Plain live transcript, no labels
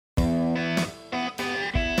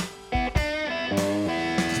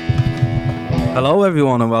Hello,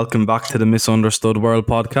 everyone, and welcome back to the Misunderstood World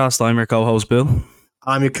podcast. I'm your co-host, Bill,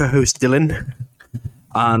 I'm your co-host, Dylan.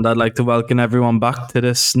 and I'd like to welcome everyone back to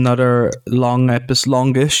this another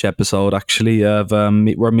longish episode, actually, of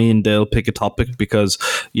where me and Dill pick a topic because,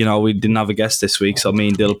 we didn't have a guest this week, so me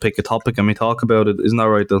and Dill pick a topic and we talk about it. Isn't that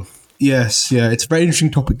right, Dill? Yes, yeah, it's a very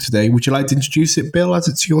interesting topic today. Would you like to introduce it, Bill, as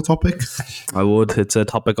it's your topic? I would. It's a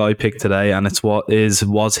topic I picked today, and it's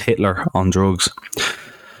was Hitler on drugs?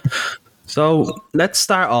 So let's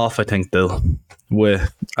start off, I think, Bill,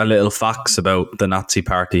 with a little facts about the Nazi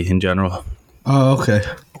Party in general. Oh, okay.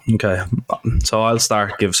 Okay, so I'll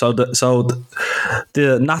start.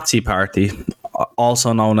 The Nazi Party,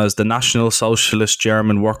 also known as the National Socialist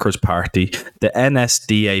German Workers' Party, the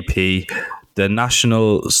NSDAP, the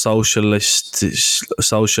National Socialist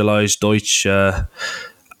Deutsche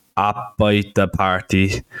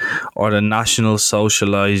Arbeiterparty, or the National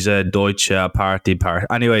Socialise Deutsche Party.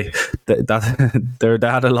 Anyway, they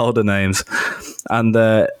had a load of names, and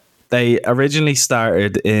they originally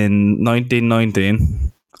started in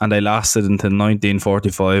 1919, and they lasted until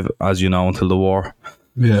 1945, as you know, until the war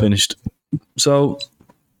finished. So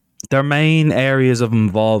their main areas of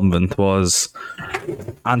involvement was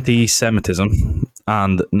anti-Semitism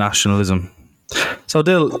and nationalism. So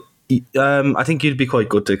Dill, I think you'd be quite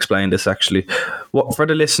good to explain this, actually. For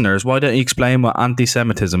the listeners, why don't you explain what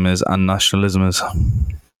anti-Semitism is and nationalism is?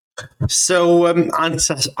 So,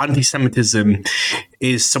 anti-Semitism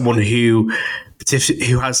is someone who has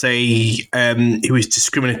who is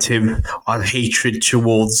discriminative or hatred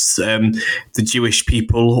towards the Jewish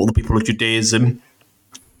people or the people of Judaism,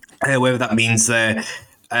 whether that means that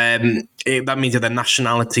their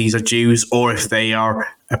nationalities are Jews, or if they are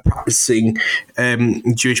a practicing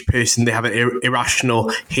Jewish person, they have an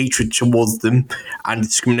irrational hatred towards them and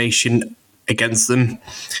discrimination against them.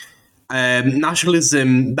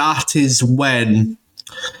 Nationalism, that's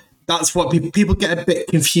what people get a bit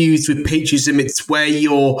confused with patriotism. It's where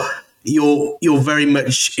you're very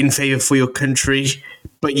much in favor for your country,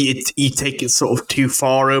 but you take it sort of too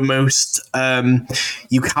far almost.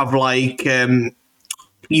 You have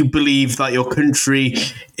you believe that your country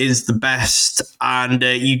is the best, and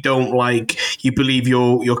you believe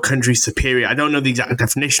your country's superior. I don't know the exact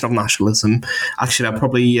definition of nationalism. Actually, I'll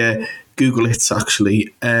probably Google it,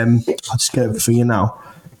 actually. I'll just get it for you now.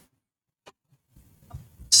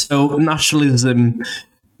 So nationalism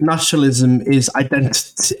is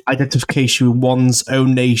identification with one's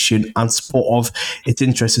own nation and support of its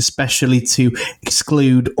interests, especially to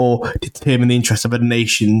exclude or determine the interests of other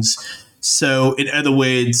nations. So, in other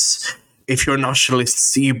words, if you're a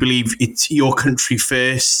nationalist, you believe it's your country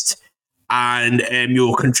first, and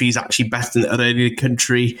your country is actually better than any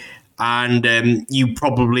country, and you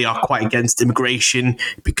probably are quite against immigration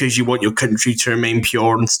because you want your country to remain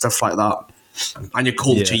pure and stuff like that. And your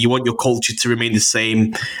culture, you want your culture to remain the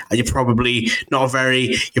same, and you're probably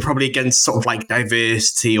against sort of like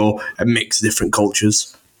diversity or a mix of different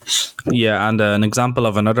cultures. Yeah, and an example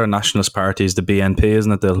of another nationalist party is the BNP,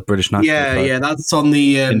 isn't it? The British National Party. Yeah, that's on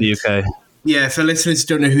the in the UK. Yeah, for listeners who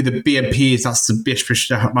don't know who the BNP is, that's the British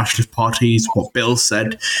Nationalist Party, is what Bill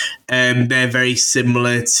said. They're very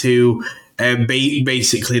similar to.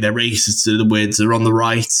 Basically, they're racist, in the words. They're on the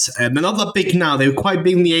right. They're not that big now. They were quite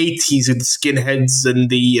big in the 80s with the skinheads and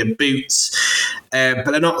the boots. But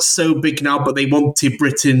they're not so big now, but they wanted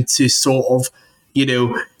Britain to sort of,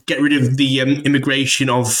 get rid of the immigration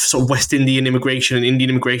of sort of West Indian immigration and Indian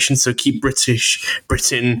immigration, so keep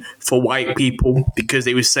Britain for white people, because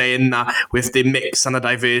they were saying that with the mix and the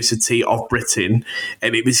diversity of Britain,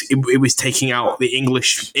 it was taking out the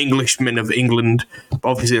Englishmen of England.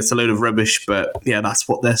 Obviously, that's a load of rubbish, but yeah, that's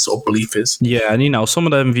what their sort of belief is. Yeah, and some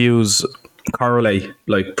of them views correlate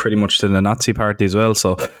pretty much to the Nazi Party as well.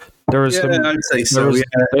 So there's I'd say so.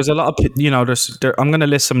 There's a lot of I'm going to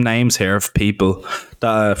list some names here of people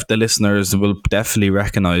that the listeners will definitely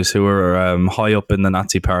recognize who are high up in the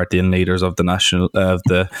Nazi Party and leaders of the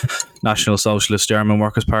National Socialist German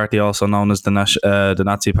Workers' Party, also known as the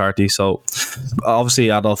Nazi Party. So obviously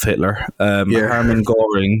Adolf Hitler, Hermann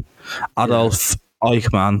Göring, Adolf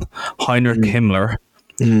Eichmann, Heinrich Himmler.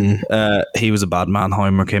 He was a bad man,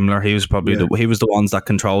 Heinrich Himmler. He was probably he was the ones that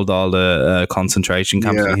controlled all the concentration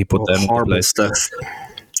camps. He put them into place. Stuff.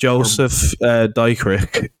 Joseph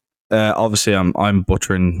Dietrich. Obviously, I'm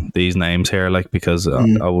butchering these names here, because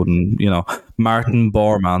I wouldn't, Martin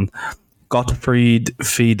Bormann, Gottfried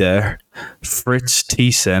Fieder, Fritz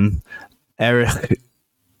Thyssen, Erich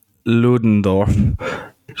Ludendorff,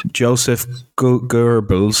 Joseph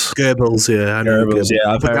Goebbels. Goebbels, yeah. Goebbels,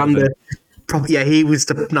 yeah. he was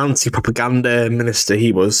the Nazi propaganda minister.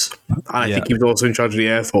 He was, and I think he was also in charge of the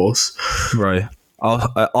Air Force. Right.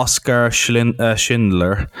 Oscar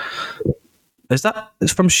Schindler. Is that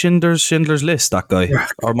from Schindler's List? That guy,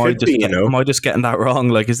 or am I just getting that wrong?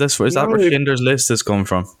 Like, is that where Schindler's List has come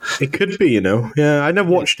from? It could be, Yeah, I never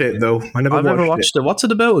watched it though. I've never watched it. What's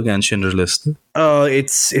it about again? Schindler's List.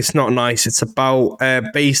 It's not nice. It's about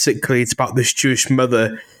basically it's about this Jewish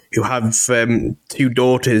mother who have two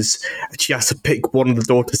daughters, and she has to pick one of the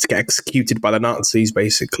daughters to get executed by the Nazis,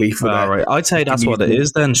 basically. Right. I'd say that's what it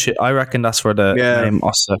is then. I reckon that's where the name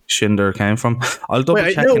Oskar Schindler came from. I'll double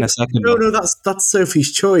check in a second. No, that's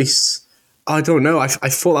Sophie's Choice. I don't know. I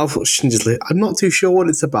thought that was Schindler's List. I'm not too sure what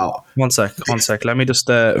it's about. One sec. Let me let's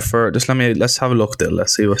have a look there.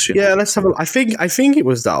 Let's see what she. Yeah, let's have a. I think it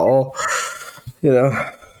was that, or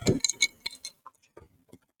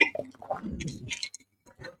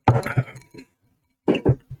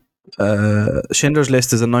Schindler's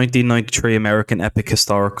List is a 1993 American epic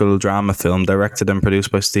historical drama film directed and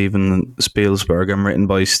produced by Steven Spielberg and written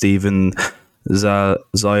by Steven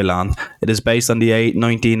Zeilan. It is based on the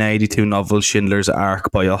 1982 novel Schindler's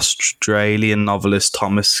Ark by Australian novelist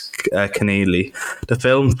Thomas Keneally. The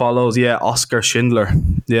film follows Oskar Schindler,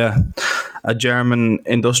 a German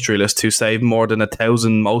industrialist who saved more than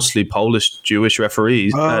 1,000 mostly Polish Jewish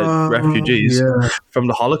refugees from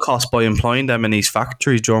the Holocaust by employing them in his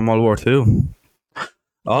factories during World War II.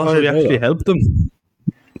 So he actually helped them.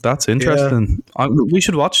 That's interesting. We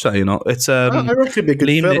should watch that. It's I reckon it'd be a good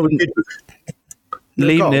film.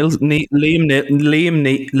 Liam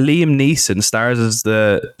Neeson stars as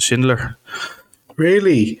the Schindler.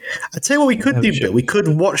 Really? I tell you what we could do, Bill. We could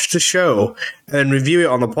watch the show and review it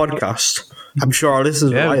on the podcast. I'm sure our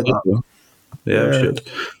listeners will like that. Yeah, we should.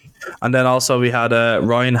 And then also we had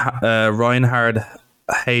Reinhard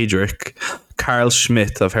Heydrich, Carl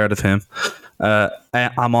Schmidt, I've heard of him,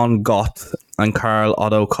 Amon Gott, and Karl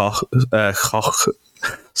Otto Koch.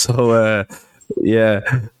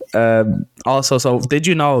 Also, so did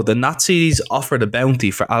you know the Nazis offered a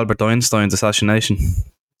bounty for Albert Einstein's assassination?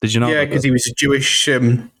 Did you know? Yeah, because he was a Jewish.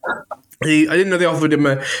 I didn't know they offered him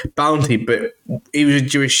a bounty, but he was a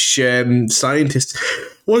Jewish scientist.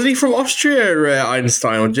 Was he from Austria,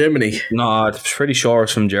 Einstein, or Germany? No, I'm pretty sure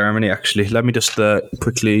it's from Germany, actually. Let me just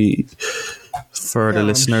quickly, for the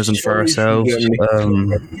listeners and for ourselves.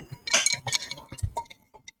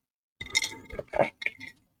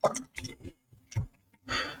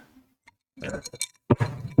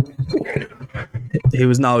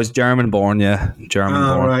 He's German born, German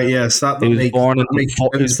born. Right, yes, he was born in.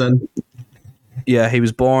 Yeah, he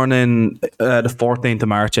was born in the 14th of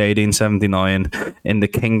March, 1879, in the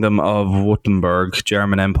Kingdom of Württemberg,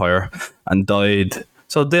 German Empire, and died.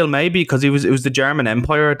 So they'll maybe because it was the German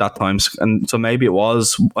Empire at that time, and so maybe it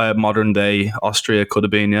was modern day Austria. Could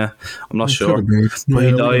have been, I'm not sure. But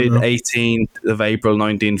he died 18th of April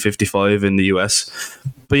 1955 in the US.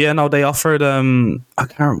 But they offered. I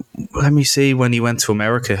can't. Let me see when he went to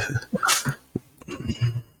America.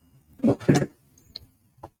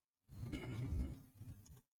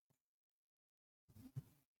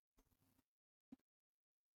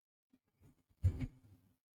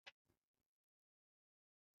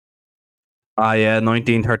 Yeah,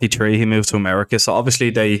 1933 he moved to America. So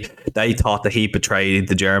obviously they thought that he betrayed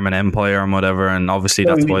the German Empire and whatever, and obviously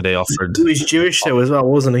that's why they offered. He was Jewish though as well,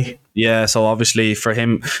 wasn't he? Yeah, so obviously for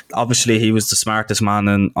him, he was the smartest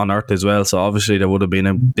man on earth as well. So obviously there would have been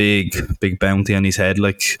a big bounty on his head,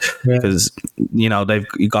 because they've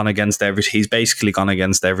gone against everything. He's basically gone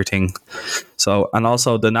against everything. So, and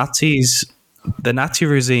also the Nazi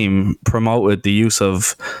regime promoted the use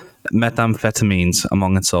of methamphetamines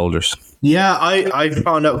among its soldiers. Yeah, I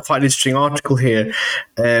found out quite an interesting article here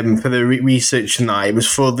for the research, and that it was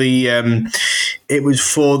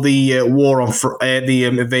for the war on the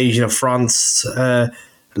invasion of France. Let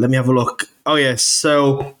me have a look. Oh yes,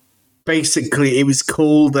 so basically it was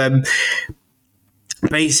called.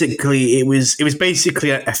 Basically, it was basically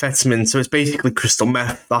amphetamine, so it's basically crystal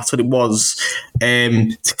meth. That's what it was.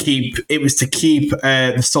 To keep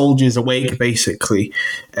the soldiers awake, basically,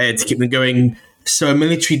 to keep them going. So a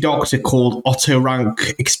military doctor called Otto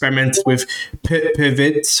Rank experimented with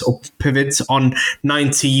Pervitin on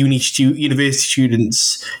 90 university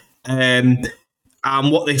students. And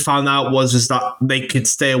what they found out was that they could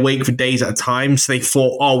stay awake for days at a time. So they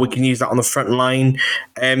thought, we can use that on the front line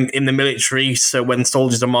in the military. So when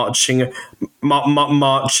soldiers are marching,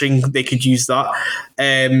 they could use that.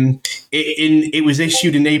 It was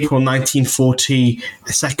issued in April 1940.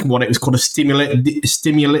 The second one, it was called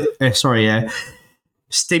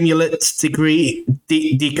stimulant decree,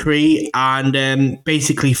 and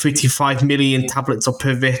basically 55 million tablets of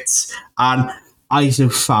Pivot and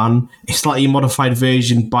Isofan, a slightly modified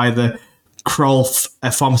version by the Kroll,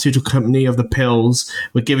 a pharmaceutical company, of the pills,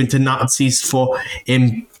 were given to Nazis for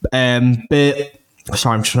sorry,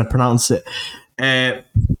 I'm trying to pronounce it.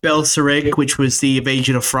 Belserig, which was the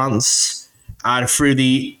invasion of France, through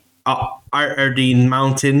the Ardennes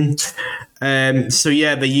Mountain. So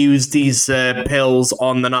yeah, they used these pills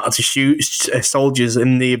on the Nazi soldiers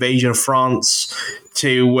in the invasion of France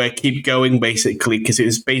to keep going, basically, because it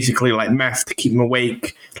was basically like meth to keep them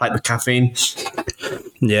awake, like the caffeine.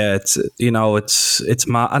 Yeah, it's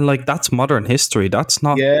and like that's modern history. That's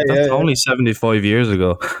not only 75 years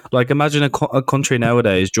ago. Like, imagine a country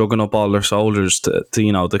nowadays drugging up all their soldiers to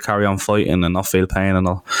carry on fighting and not feel pain and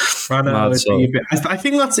all. I know. I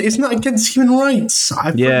think isn't that against human rights?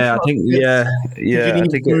 I think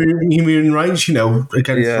human rights,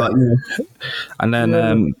 against that. And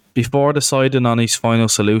then before deciding on his final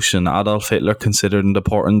solution, Adolf Hitler considered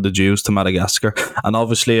deporting the Jews to Madagascar, and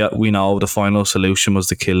obviously we know the final solution was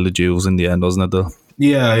to kill the Jews in the end, wasn't it? Though?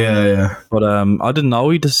 Yeah. But I didn't know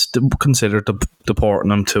he just considered deporting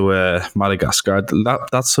them to Madagascar.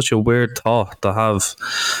 That's such a weird thought to have.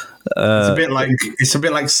 It's a bit like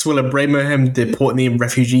Swilla Bremerham deporting the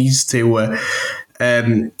refugees to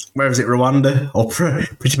where is it, Rwanda, or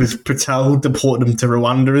Patel deporting them to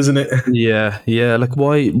Rwanda, isn't it? Yeah. Like,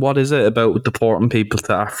 why? What is it about deporting people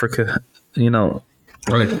to Africa? I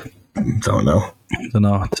don't know.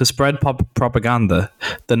 To spread propaganda,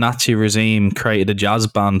 the Nazi regime created a jazz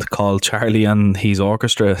band called Charlie and his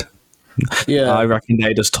Orchestra. Yeah, I reckon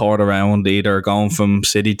they just toured around, either going from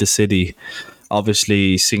city to city,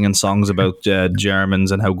 obviously singing songs about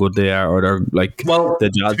Germans and how good they are, or they're like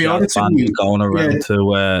the jazz band going around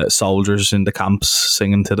to soldiers in the camps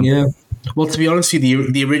singing to them. Yeah. Well, to be honest with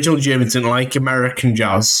you, the original Germans didn't like American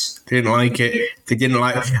jazz. They didn't like it. They didn't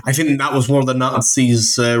like. I think that was one of the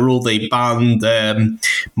Nazis' rule. They banned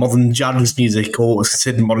modern jazz music, or what was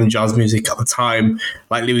considered modern jazz music at the time,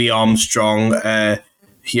 like Louis Armstrong.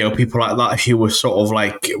 People like that who were sort of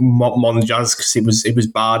like modern jazz, because it was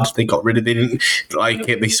bad. They got rid of. They didn't like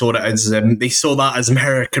it. They saw that as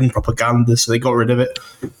American propaganda, so they got rid of it.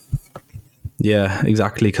 Yeah,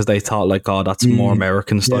 exactly, because they thought like, oh, that's more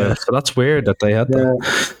American style. Yeah. So that's weird that they had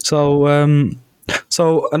that. So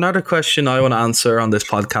another question I want to answer on this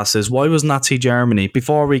podcast is, why was Nazi Germany,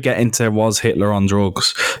 before we get into was Hitler on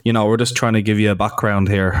drugs, we're just trying to give you a background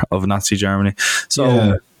here of Nazi Germany.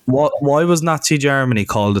 So why was Nazi Germany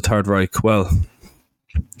called the Third Reich? Well,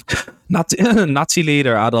 Nazi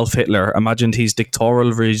leader Adolf Hitler imagined his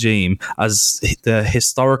dictatorial regime as the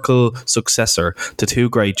historical successor to two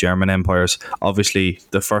great German empires, obviously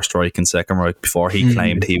the First Reich and Second Reich, before he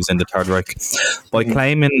claimed he was in the Third Reich. By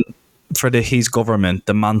claiming for his government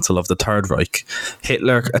the mantle of the Third Reich,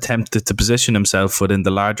 Hitler attempted to position himself within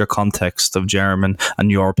the larger context of German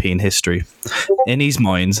and European history. In his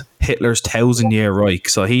mind, Hitler's 1,000-year Reich,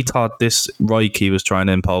 so he thought this Reich he was trying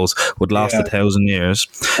to impose would last 1,000 years,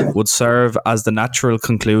 would serve as the natural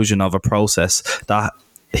conclusion of a process that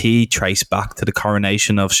he traced back to the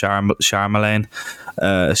coronation of Charlemagne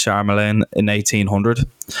in 1800.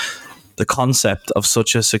 The concept of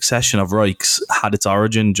such a succession of Reichs had its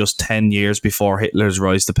origin just 10 years before Hitler's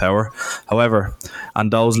rise to power. However,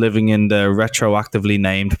 and those living in the retroactively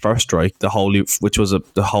named First Reich, which was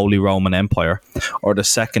the Holy Roman Empire, or the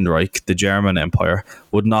Second Reich, the German Empire,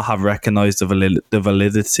 would not have recognized the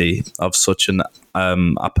validity of such an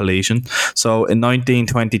appellation. So in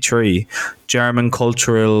 1923, German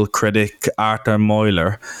cultural critic Arthur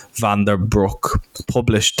Müller van der Broek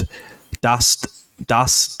published Das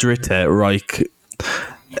Dritte Reich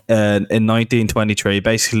in 1923.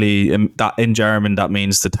 Basically, that in German that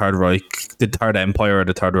means the Third Reich, the Third Empire, or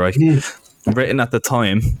the Third Reich. Written at the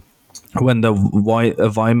time when the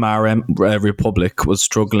Weimar Republic was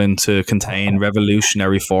struggling to contain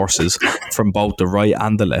revolutionary forces from both the right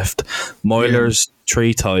and the left. Müller's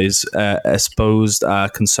treatise espoused a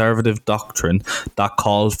conservative doctrine that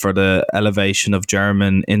called for the elevation of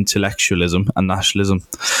German intellectualism and nationalism.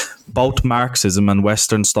 Both Marxism and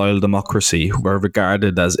Western-style democracy were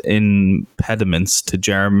regarded as impediments to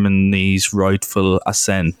Germany's rightful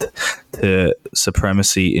ascent to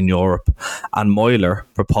supremacy in Europe, and Müller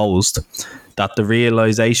proposed that the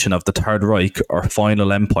realization of the Third Reich, or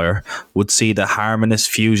final empire, would see the harmonious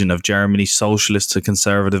fusion of Germany's socialist and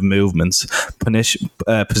conservative movements,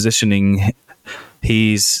 positioning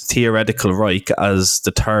his theoretical Reich as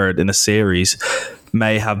the third in a series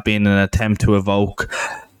may have been an attempt to evoke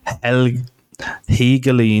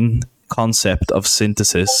Hegelian concept of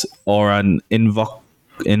synthesis, or an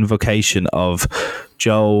invocation of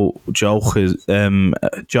Joe, I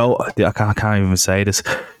can't even say this.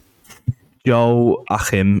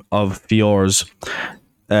 Joachim of Fior's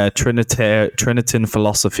Trinitan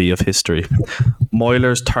philosophy of history.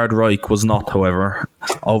 Euler's Third Reich was not, however,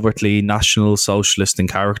 overtly National Socialist in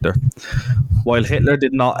character. While Hitler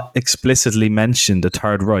did not explicitly mention the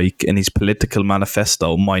Third Reich in his political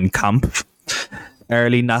manifesto Mein Kampf,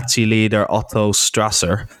 early Nazi leader Otto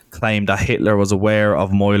Strasser claimed that Hitler was aware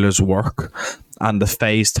of Euler's work, and the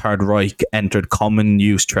phased Third Reich entered common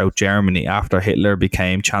use throughout Germany after Hitler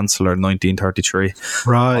became Chancellor in 1933.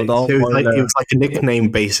 Right. So it was like a nickname,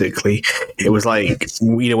 basically. It was like,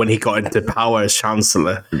 when he got into power as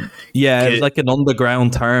Chancellor. Yeah, it was like an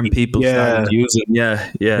underground term people started using. Yeah.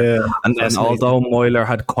 And then, although Euler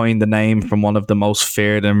had coined the name from one of the most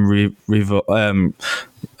feared and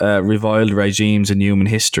reviled regimes in human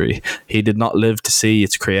history, he did not live to see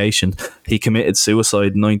its creation. He committed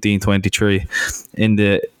suicide in 1923. In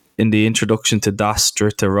the introduction to Das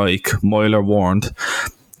Dritte Reich, Euler warned,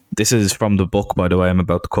 this is from the book, by the way, I'm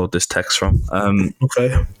about to quote this text from.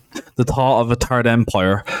 Okay. The thought of a third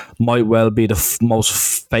empire might well be the most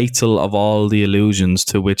fatal of all the illusions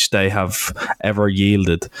to which they have ever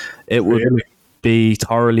yielded. It would be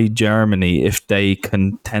thoroughly Germany if they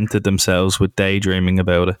contented themselves with daydreaming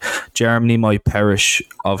about it. Germany might perish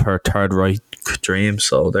of her Third Reich dream.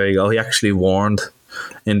 So there you go. He actually warned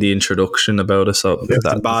in the introduction about it. So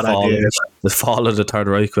the fall of the Third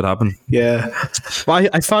Reich could happen. Yeah. Well,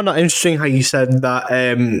 I found that interesting how you said that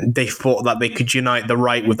they thought that they could unite the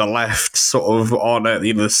right with the left, sort of on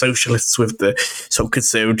the socialists with the sort of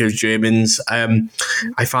conservative Germans. I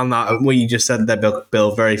found that what you just said there,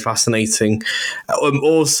 Bill, very fascinating.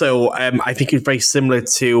 Also, I think it's very similar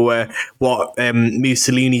to what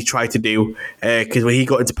Mussolini tried to do, because when he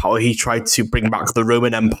got into power, he tried to bring back the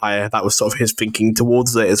Roman Empire. That was sort of his thinking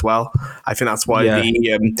towards it as well. I think that's why the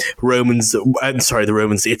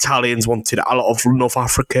Italians wanted a lot of North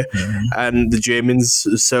Africa, and the Germans,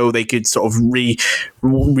 so they could sort of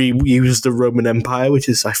reuse the Roman Empire, which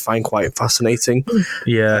is, I find, quite fascinating.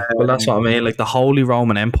 Yeah, well, that's what I mean. Like the Holy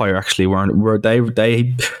Roman Empire actually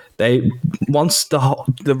they once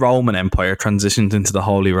the Roman Empire transitioned into the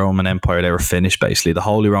Holy Roman Empire, they were finished basically. The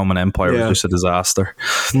Holy Roman Empire was just a disaster.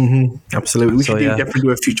 Absolutely, we should definitely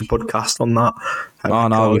do a future podcast on that. We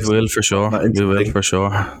will for sure.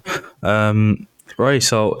 Right,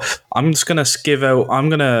 so I'm just gonna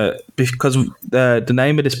because the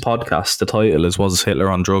name of this podcast, the title was Hitler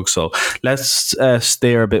on Drugs. So let's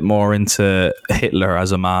steer a bit more into Hitler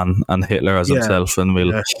as a man and Hitler as himself, and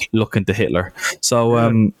we'll look into Hitler. So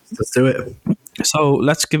let's do it. So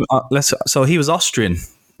So he was Austrian,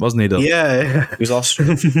 wasn't he? Though? Yeah, he was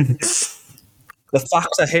Austrian. The fact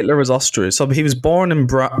that Hitler was Austrian, so he was born in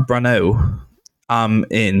Braunau,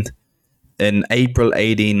 in April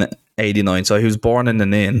 1889. So he was born in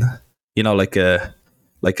an inn, like a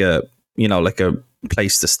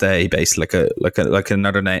place to stay, basically, like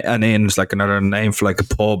another name. An inn is like another name for like a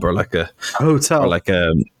pub or like a hotel, or like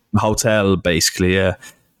a hotel, basically. Yeah,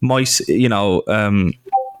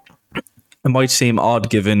 it might seem odd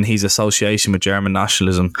given his association with German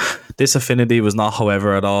nationalism. This affinity was not,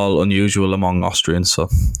 however, at all unusual among Austrians. So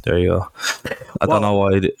there you go. I don't know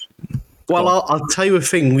why. Well, I'll tell you a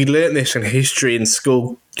thing. We learned this in history in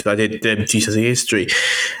school, because I did GCSE history.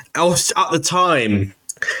 At the time,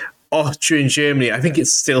 Austria and Germany, I think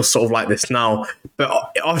it's still sort of like this now, but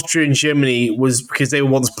Austria and Germany was, because they were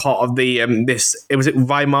once part of the was it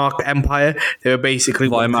Weimar Empire? They were basically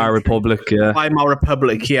Weimar Republic, yeah. Weimar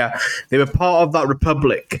Republic, yeah. They were part of that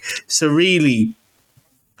republic. So really,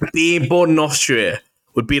 being born in Austria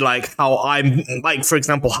would be like how for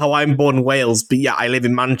example, how I'm born in Wales, but I live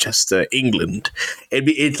in Manchester, England.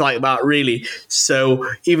 It's like that, really. So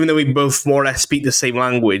even though we both more or less speak the same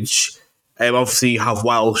language, obviously you have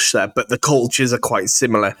Welsh there, but the cultures are quite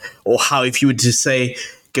similar. Or how if you were to say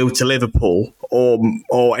go to Liverpool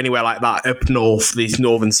or anywhere like that up north, these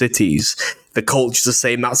northern cities, the culture's the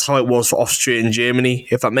same. That's how it was for Austria and Germany,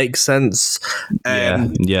 if that makes sense.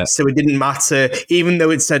 So it didn't matter, even though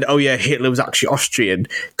it said, Hitler was actually Austrian.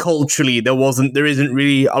 Culturally, there isn't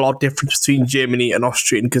really a lot of difference between Germany and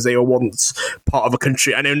Austrian, because they were once part of a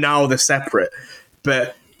country. I know now they're separate,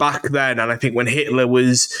 but back then, and I think when Hitler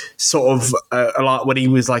was sort of a lot, when he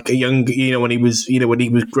was like a young, when he was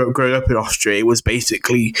growing up in Austria, it was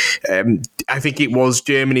basically I think it was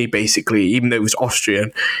Germany, basically, even though it was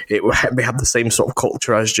Austrian. They had the same sort of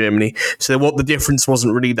culture as Germany. So what the difference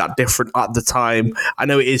wasn't really that different at the time. I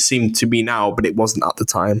know it seemed to be now, but it wasn't at the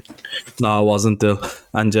time. No, it wasn't, Dill.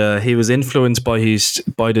 And he was influenced by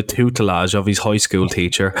the tutelage of his high school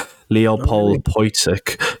teacher, Leopold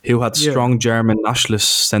Poitzek, who had strong German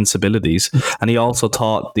nationalist sensibilities, and he also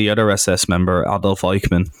taught the other SS member, Adolf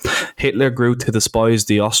Eichmann. Hitler grew to despise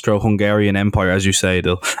the Austro-Hungarian Empire, as you say,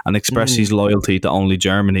 Dill, and express his loyalty to only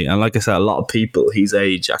Germany. And like I said, a lot of people his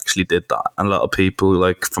age actually did that. And a lot of people,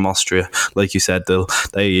 like from Austria, like you said, Dill,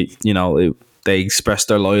 they expressed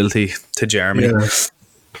their loyalty to Germany. Yeah.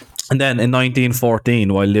 And then in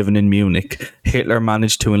 1914, while living in Munich, Hitler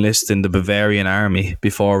managed to enlist in the Bavarian army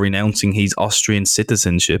before renouncing his Austrian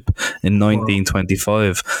citizenship in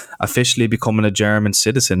 1925, officially becoming a German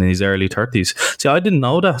citizen in his early 30s. See, I didn't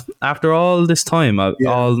know that. After all this time,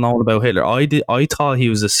 all known about Hitler, I thought he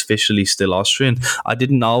was officially still Austrian. I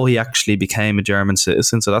didn't know he actually became a German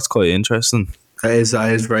citizen, so that's quite interesting. That is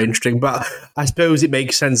very interesting. But I suppose it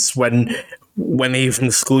makes sense when he was from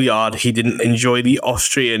the schoolyard, he didn't enjoy the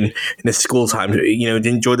Austrian in his school time. Didn't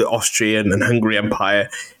enjoy the Austrian and Hungary Empire,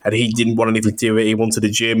 and he didn't want anything to do with it. He wanted a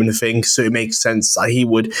German thing, so it makes sense that he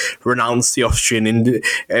would renounce the Austrian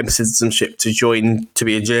citizenship to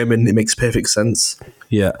be a German. It makes perfect sense.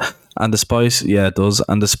 Yeah. And it does.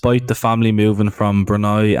 And despite the family moving from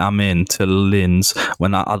Brunei am Inn to Linz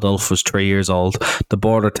when Adolf was 3 years old, the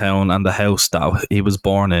border town and the house that he was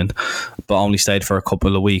born in, but only stayed for a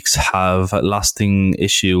couple of weeks, have a lasting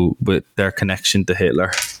issue with their connection to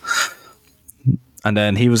Hitler. And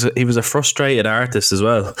then he was a frustrated artist as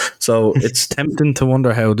well. So it's tempting to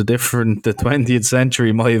wonder how the 20th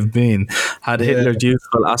century might have been had Hitler's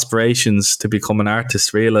youthful aspirations to become an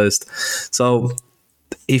artist realised. So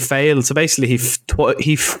he failed. So basically,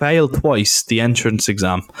 he failed twice the entrance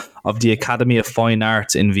exam of the Academy of Fine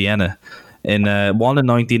Arts in Vienna, one in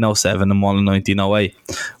 1907 and one in 1908,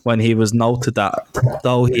 when he was noted that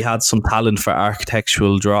though he had some talent for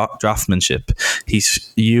architectural draftsmanship,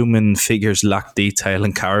 his human figures lacked detail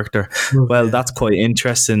and character. Well, that's quite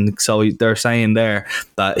interesting. So they're saying there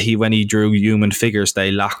that when he drew human figures,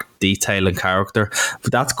 they lacked detail and character.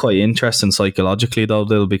 But that's quite interesting psychologically,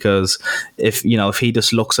 though, because if he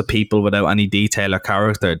just looks at people without any detail or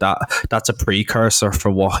character, that's a precursor for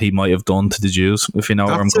what he might have done to the Jews. If you know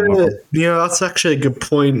where I'm going from. Yeah, that's actually a good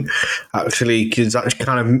point. Actually, because that's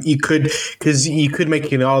you could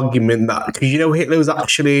make an argument that because Hitler was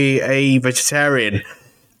actually a vegetarian.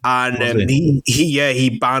 And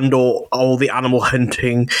he banned all the animal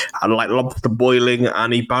hunting and like lobster boiling,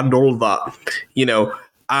 and he banned all of that,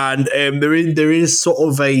 And there is sort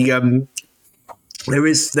of there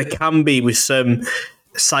can be with some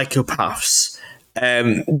psychopaths.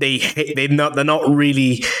 They're not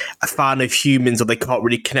really a fan of humans, or they can't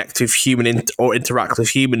really connect with human or interact with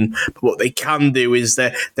human. But what they can do is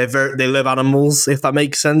they love animals, if that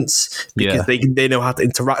makes sense, because they know how to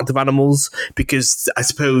interact with animals. Because I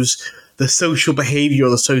suppose the social behavior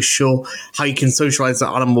or how you can socialize an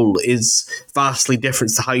animal is vastly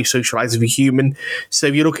different to how you socialize with a human. So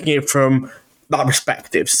if you're looking at it from that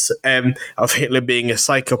perspectives of Hitler being a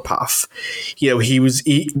psychopath, he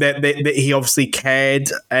obviously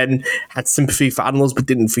cared and had sympathy for animals but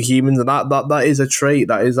didn't for humans, and that is a trait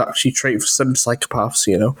that is actually a trait for some psychopaths,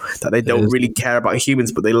 that they don't really care about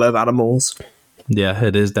humans but they love animals. Yeah,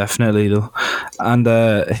 it is definitely though. And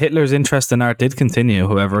Hitler's interest in art did continue.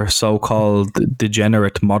 However, so-called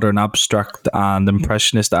degenerate modern abstract and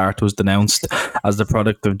impressionist art was denounced as the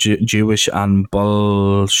product of Jewish and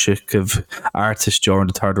Bolshevik artists during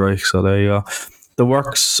the Third Reich. So there you go. The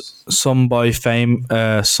works, some by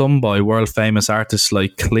world famous artists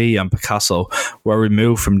like Klee and Picasso, were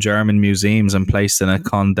removed from German museums and placed in a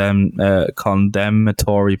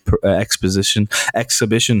condemnatory exhibition.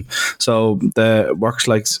 So the works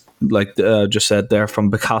like just said there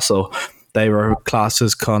from Picasso, they were classed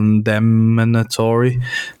as condemnatory.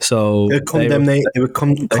 So they were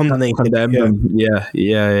condemned.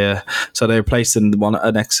 Yeah. So they were placed in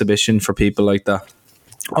an exhibition for people like that.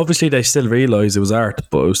 Obviously, they still realised it was art,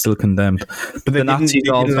 but it was still condemned. But the Nazis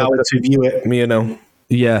didn't allow it to view it,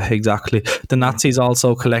 Yeah, exactly. The Nazis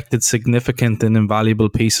also collected significant and invaluable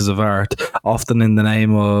pieces of art, often in the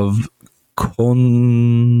name of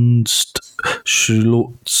Kunstschutz,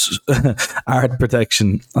 art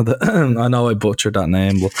protection. I know I butchered that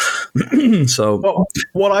name, but so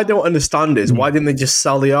what I don't understand is why didn't they just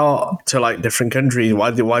sell the art to like different countries?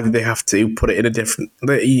 Why did they have to put it in a different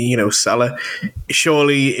seller?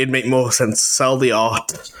 Surely it'd make more sense to sell the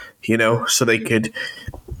art, so they could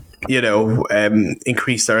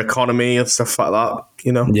increase their economy and stuff like that.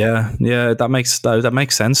 Yeah, that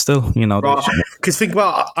makes sense. Still, Because think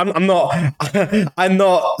about, I'm not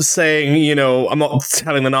saying, I'm not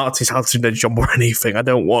telling the Nazis how to do their job or anything. I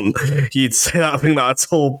don't want you to say that at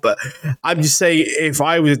all. But I'm just saying, if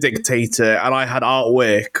I was a dictator and I had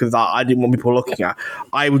artwork that I didn't want people looking at,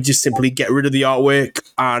 I would just simply get rid of the artwork.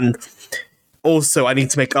 And also, I need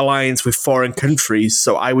to make alliance with foreign countries,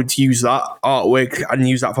 so I would use that artwork and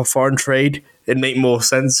use that for foreign trade. It'd make more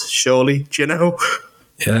sense, surely. Do you know?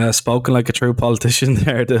 Yeah, spoken like a true politician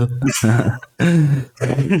there, Dill.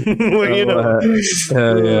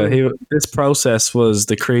 This process was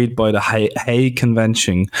decreed by the Hague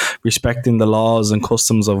Convention, respecting the laws and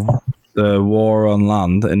customs of the war on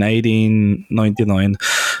land in 1899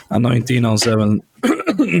 and 1907.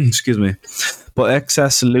 Excuse me. But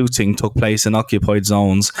excess looting took place in occupied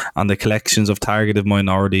zones, and the collections of targeted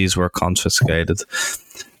minorities were confiscated.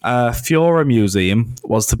 A Führer Museum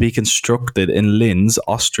was to be constructed in Linz,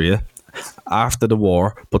 Austria, after the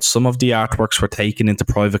war, but some of the artworks were taken into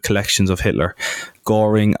private collections of Hitler,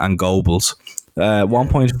 Göring and Goebbels.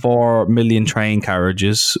 1.4 million train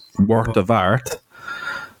carriages worth of art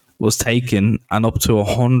was taken, and up to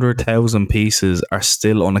 100,000 pieces are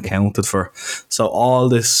still unaccounted for. So all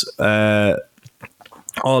this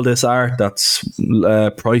art that's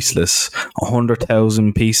priceless,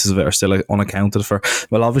 100,000 pieces of it are still unaccounted for.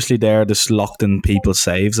 Well, obviously they're just locked in people's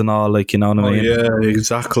saves and all, you know what I mean? Yeah,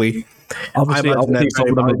 exactly. Obviously some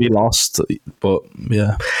of them will be lost, but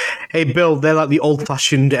yeah. Hey, Bill, they're like the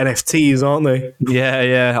old-fashioned NFTs, aren't they?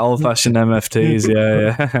 Yeah, old-fashioned MFTs,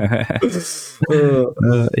 yeah.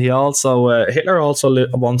 Hitler also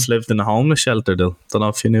once lived in a homeless shelter, though. Don't know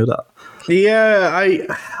if you knew that. Yeah,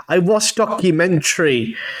 I watched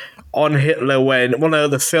documentary on Hitler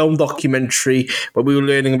the film documentary when we were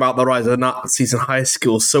learning about the rise of the Nazis in high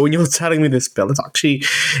school. So when you're telling me this, Bill, it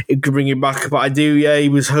could bring you back. But I do, he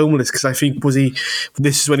was homeless because I think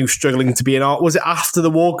this is when he was struggling to be an art. Was it after the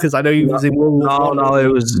war? Because I know he was in World War I. No, it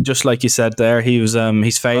was just like you said there. He was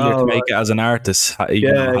his failure to make it as an artist had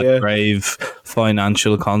grave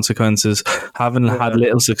financial consequences. Having had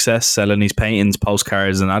little success selling his paintings,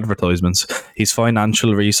 postcards and advertisements, his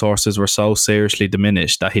financial resources were so seriously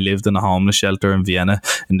diminished that he lived in a homeless shelter in Vienna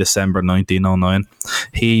in December 1909.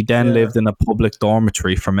 He then lived in a public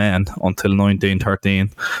dormitory for men until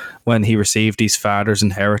 1913, when he received his father's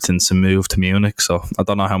inheritance and moved to Munich. So I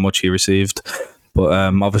don't know how much he received, but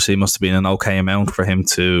obviously it must have been an okay amount for him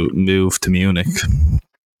to move to Munich.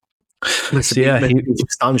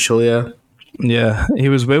 Substantial, yeah. Yeah, he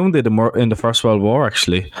was wounded in the First World War.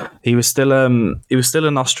 Actually, he was still an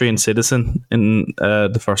Austrian citizen in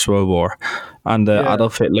the First World War, and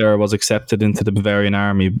Adolf Hitler was accepted into the Bavarian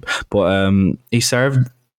army. But he served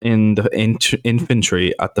in the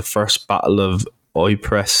infantry at the First Battle of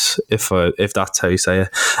Ypres, if that's how you say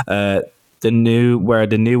it. The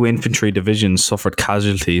new infantry division suffered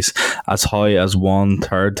casualties as high as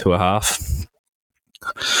 1/3 to a half.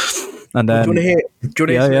 And then, do you want to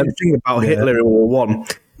hear something about Hitler in World War One?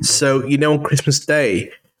 So on Christmas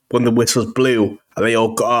Day when the whistles blew and they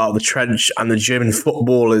all got out of the trench and the German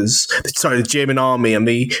army and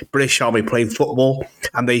the British army played football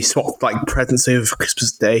and they swapped presents over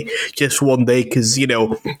Christmas Day, just one day, because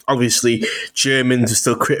obviously Germans are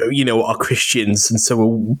still are Christians, and so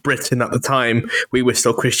were Britain at the time. We were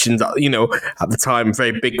still Christians at the time,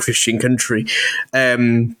 very big Christian country.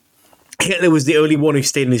 Hitler was the only one who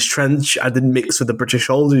stayed in his trench and didn't mix with the British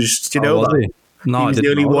soldiers. Do you know that? No, he was the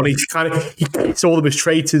only one. He saw them as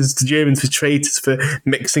traitors. The Germans were traitors for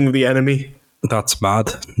mixing with the enemy. That's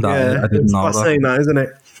mad. I didn't know that. Fascinating, isn't it?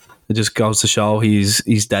 It just goes to show his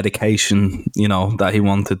dedication, that he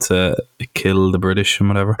wanted to kill the British and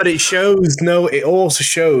whatever. But it also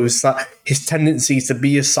shows that his tendencies to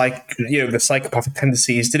be the psychopathic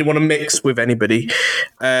tendencies, didn't want to mix with anybody,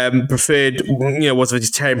 preferred, was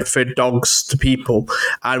vegetarian, preferred dogs to people.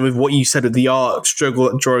 And with what you said of the art, struggle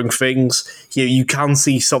at drawing things, you can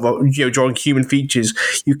see sort of, drawing human features,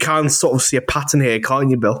 you can sort of see a pattern here, can't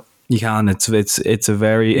you, Bill? You can. It's a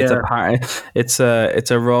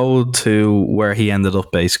road to where he ended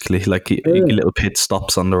up, basically, little pit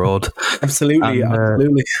stops on the road. Absolutely.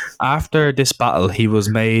 After this battle, he was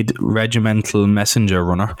made regimental messenger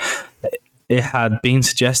runner. It had been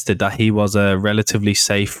suggested that he was a relatively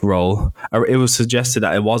safe role, or it was suggested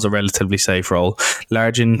that it was a relatively safe role,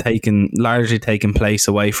 largely taking place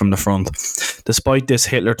away from the front. Despite this,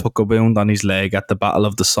 Hitler took a wound on his leg at the Battle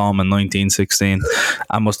of the Somme in 1916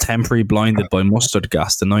 and was temporarily blinded by mustard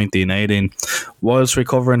gas in 1918. Whilst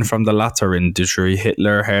recovering from the latter injury,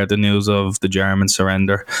 Hitler heard the news of the German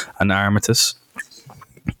surrender and armistice.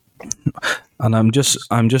 And I'm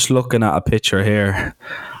just looking at a picture here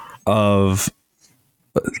of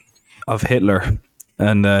Hitler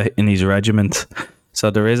and in his regiment. So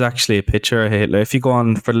there is actually a picture of Hitler. If you go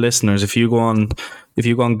on, for the listeners, if you go on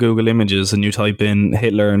Google Images and you type in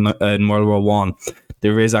Hitler in World War One,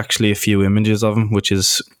 there is actually a few images of him,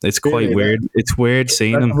 it's quite weird. It's weird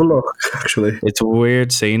seeing him. Have a look, actually. It's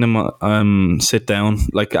weird seeing him sit down,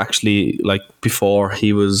 like actually, like before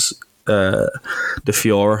he was the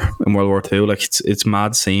Führer in World War Two. Like it's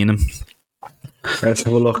mad seeing him. Let's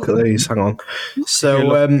have a look at these. Hang on.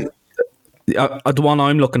 So, the one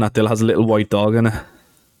I'm looking at, Dill, has a little white dog in it.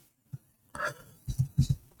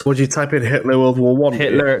 would you type in Hitler World War One?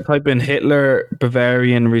 Type in Hitler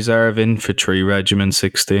Bavarian Reserve Infantry Regiment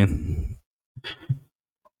 16.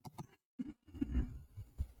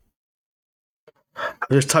 I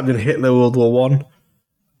just typed in Hitler World War One.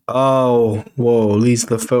 Oh, whoa! These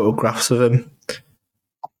are the photographs of him.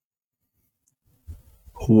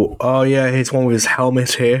 Oh yeah, here's one with his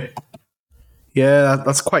helmet here. Yeah,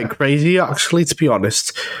 that's quite crazy, actually. To be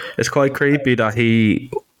honest, It's quite creepy that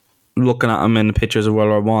looking at him in the pictures of World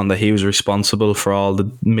War One, that he was responsible for all the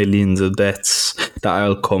millions of deaths that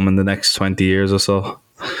will come in the next 20 years or so.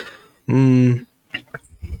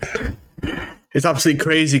 It's absolutely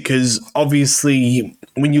crazy because obviously,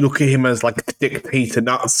 when you look at him as like a dictator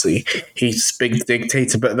Nazi, he's a big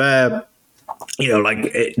dictator, but they're,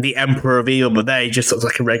 like the Emperor of Evil, but there he just looks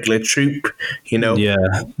like a regular troop, He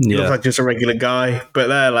looks like just a regular guy, but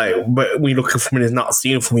but when you look at him in his Nazi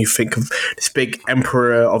uniform, you think of this big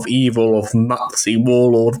Emperor of Evil, of Nazi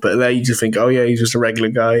warlord, but there you just think, oh yeah, he's just a regular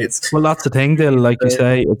guy. Well, that's the thing, Dale. Like you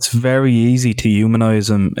say, it's very easy to humanize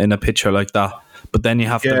him in a picture like that. But then you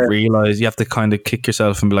have to realize, you have to kind of kick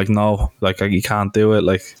yourself and be like, no, like you can't do it.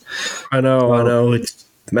 Like, I know, it's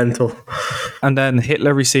mental. And then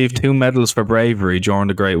Hitler received 2 medals for bravery during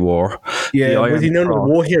the Great War. Yeah, was he known as a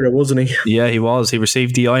war hero, wasn't he? Yeah, he was. He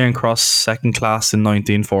received the Iron Cross second class in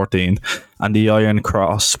 1914 and the Iron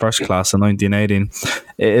Cross first class in 1918.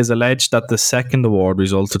 It is alleged that the second award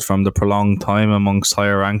resulted from the prolonged time amongst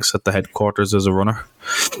higher ranks at the headquarters as a runner.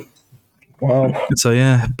 Wow. So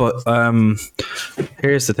yeah, but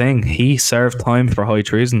here's the thing: he served time for high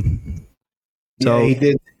treason. So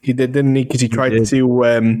yeah, he did, didn't he? Because he tried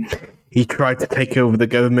to take over the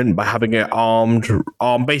government by having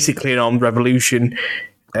basically an armed revolution.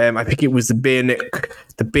 I think it was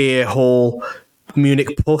the beer hall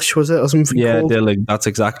Munich Push, was it, or something? Yeah, called? Dillig, that's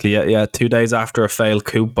exactly it. Yeah, 2 days after a failed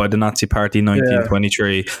coup by the Nazi Party in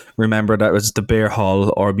 1923. Remember, that was the beer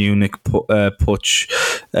hall or Munich Putsch.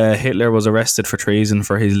 Hitler was arrested for treason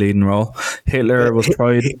for his leading role. Hitler was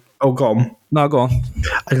tried. Oh, go on. No, go on.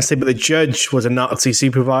 I can say, but the judge was a Nazi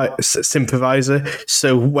sympathizer.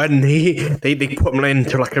 So when they put him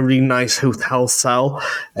into like a really nice hotel cell,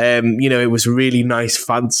 it was a really nice,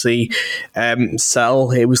 fancy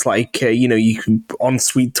cell. It was like you could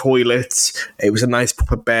ensuite toilets. It was a nice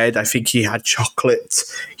proper bed. I think he had chocolate.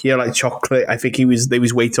 Like chocolate. I think they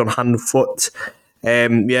was waiting on hand and foot.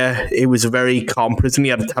 It was a very calm prison.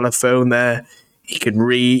 He had a telephone there. He could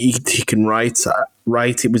read. He can write.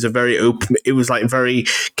 It was a very open. It was like very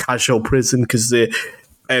casual prison because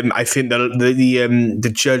I think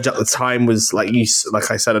the judge at the time was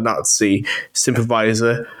like I said, a Nazi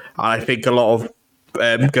sympathizer, and I think a lot of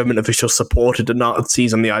government officials supported the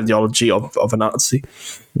Nazis and the ideology of a Nazi.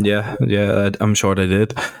 Yeah, I'm sure they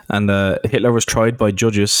did. And Hitler was tried by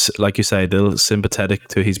judges, like you say, they're sympathetic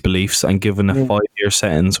to his beliefs, and given a 5-year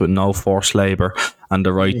sentence with no forced labour and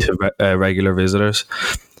the right to regular visitors.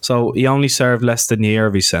 So he only served less than a year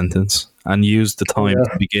of his sentence and used the time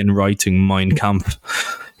to begin writing Mein Kampf,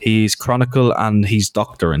 his chronicle and his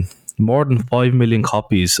doctrine. More than 5 million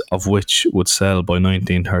copies of which would sell by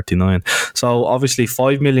 1939. So obviously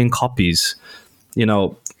 5 million copies,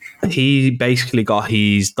 he basically got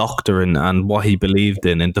his doctrine and what he believed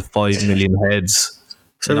in into 5 million heads.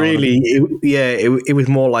 So really, it was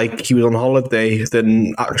more like he was on holiday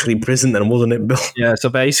than actually prison then, wasn't it, Bill? Yeah, so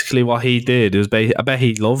basically what he did was, I bet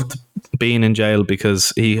he loved being in jail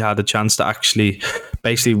because he had a chance to actually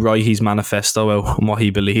basically write his manifesto out and what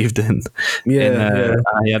he believed in. He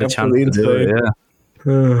had a chance to do it, yeah.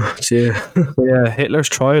 Oh, yeah, Hitler's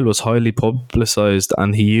trial was highly publicized,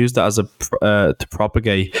 and he used it as to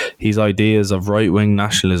propagate his ideas of right-wing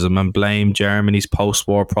nationalism and blame Germany's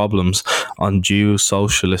post-war problems on Jews,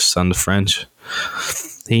 socialists, and the French.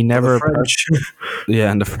 He never,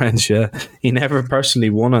 and the French, he never personally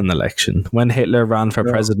won an election. When Hitler ran for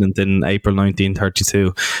president in April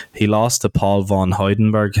 1932, he lost to Paul von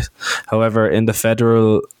Hindenburg. However, in the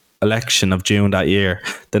federal election of June that year,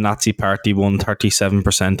 the Nazi Party won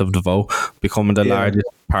 37% of the vote, becoming the largest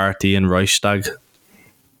party in Reichstag.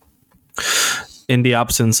 In the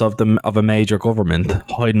absence of a major government,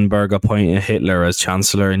 Hindenburg appointed Hitler as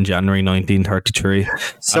Chancellor in January 1933.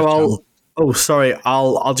 So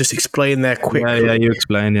I'll just explain there quickly. Yeah, you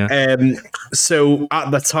explain, yeah. So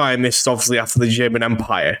at the time, this is obviously after the German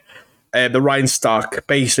Empire, the Reichstag,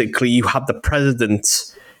 basically you had the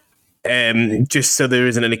president, just so there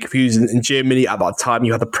isn't any confusion, in Germany at that time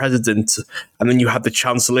you had the president and then you had the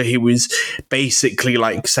chancellor, who was basically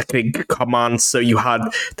like second in command. So you had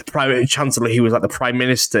the prime chancellor, who was like the prime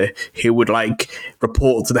minister, who would like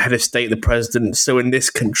report to the head of state, the president. So in this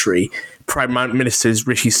country, prime minister is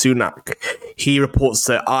Rishi Sunak. He reports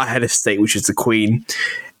to our head of state, which is the Queen.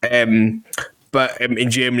 But in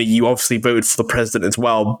Germany, you obviously voted for the president as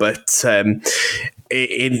well. But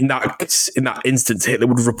in that instance, Hitler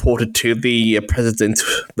would have reported to the president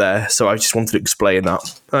there. So I just wanted to explain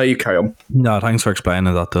that. You carry on. No, thanks for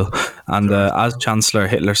explaining that, though. And as Chancellor,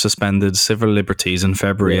 Hitler suspended civil liberties in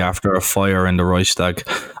February after a fire in the Reichstag,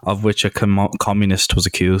 of which a communist was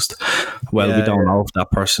accused. Well, we don't know if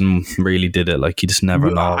that person really did it. Like, you just never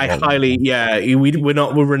know.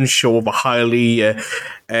 We're unsure of a highly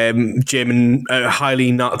German,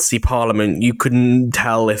 highly Nazi parliament. You couldn't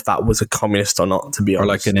tell if that was a communist or not, to be honest. Or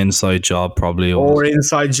like an inside job, probably. Or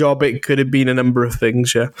inside job. It could have been a number of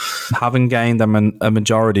things, yeah. Having gained a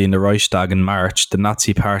majority in the Reichstag in March, the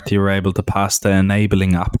Nazi Party were able to pass the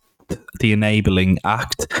Enabling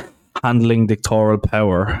Act, handing dictatorial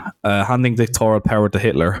power to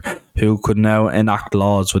Hitler, who could now enact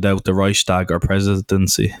laws without the Reichstag or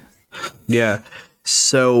presidency. Yeah.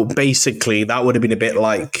 So basically, that would have been a bit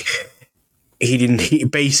like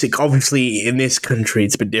obviously in this country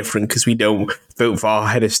it's a bit different because we don't vote for our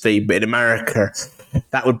head of state, but in America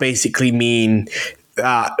that would basically mean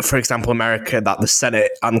for example, America, that the Senate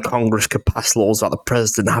and Congress could pass laws without the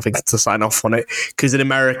president having to sign off on it. Because in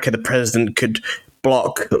America, the president could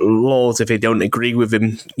block laws if they don't agree with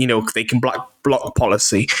him. You know, they can block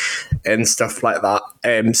policy and stuff like that.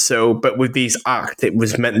 But with these acts, it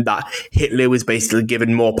was meant that Hitler was basically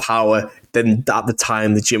given more power than at the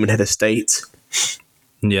time the German head of state.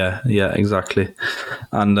 Yeah, exactly.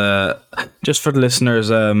 And just for the listeners,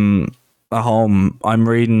 at home, I'm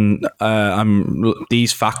reading.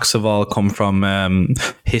 These facts have all come from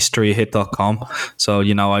historyhit.com. So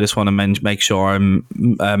I just want to make sure I'm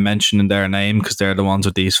mentioning their name because they're the ones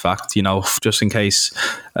with these facts. Just in case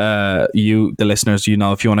the listeners,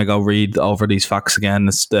 if you want to go read over these facts again,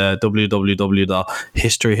 it's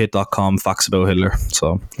www.historyhit.com. Facts about Hitler.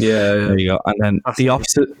 So there you go. And then the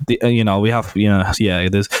opposite. The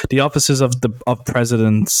offices of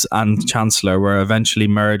presidents and chancellor were eventually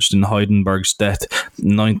merged in Hindenburg's death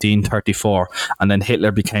in 1934, and then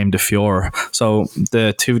Hitler became the Führer. So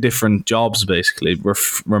the two different jobs basically were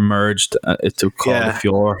merged to call the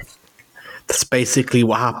Führer. That's basically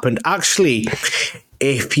what happened. Actually,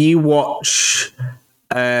 if you watch,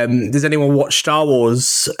 does anyone watch Star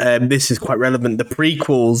Wars? This is quite relevant. The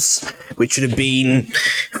prequels, which would have been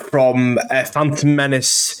from Phantom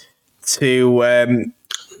Menace to I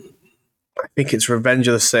think it's Revenge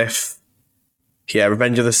of the Sith. Yeah,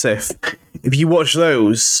 Revenge of the Sith. If you watch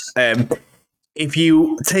those, if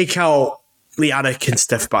you take out the Anakin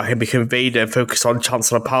stuff about him becoming Vader and focus on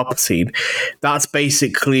Chancellor Palpatine, that's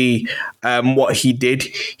basically what he did.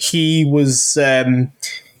 He was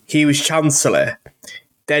Chancellor.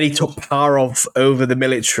 Then he took power over the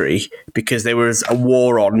military because there was a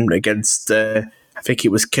war on against I think it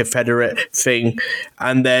was Confederate thing,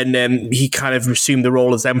 and then he kind of assumed the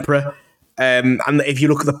role as Emperor. And if you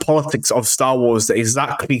look at the politics of Star Wars, they're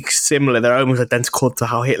exactly similar. They're almost identical to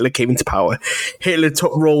how Hitler came into power. Hitler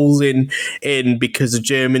took roles in because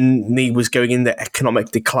Germany was going in the economic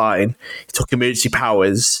decline. He took emergency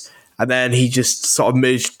powers, and then he just sort of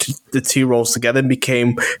merged the two roles together and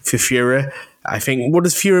became Führer. I think, what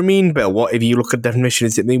does Führer mean, Bill? What if you look at the definition?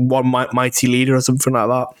 Is it mean one mighty leader or something like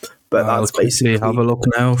that? But that's basically have a look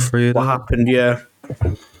now for you. What happened? Yeah.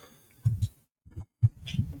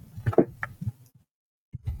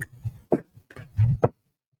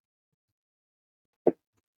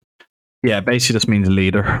 Yeah, basically just means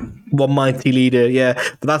leader. One mighty leader, yeah.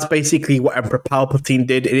 But that's basically what Emperor Palpatine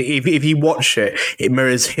did. If you watch it, it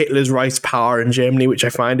mirrors Hitler's rise to power in Germany, which I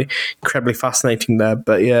find incredibly fascinating there.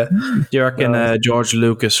 But yeah. Do you reckon George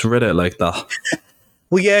Lucas read it like that?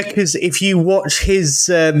 Well, yeah, because if you watch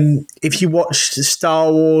if you watch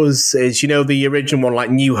Star Wars, as the original one,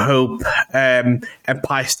 like New Hope,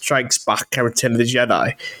 Empire Strikes Back, and Return of the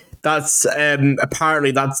Jedi, That's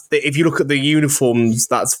apparently if you look at the uniforms,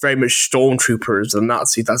 that's very much stormtroopers and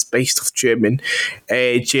Nazis. That's based off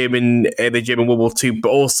the German World War II, but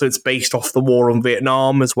also it's based off the war on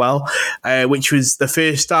Vietnam as well, which was the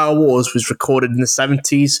first Star Wars was recorded in the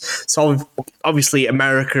 70s. So obviously,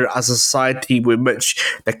 America as a society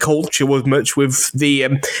the culture was much with the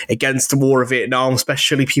against the war of Vietnam,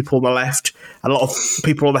 especially people on the left. A lot of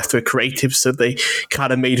people on the left were creative, so they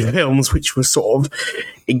kind of made films which were sort of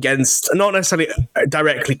against, not necessarily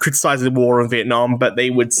directly criticizing the war in Vietnam, but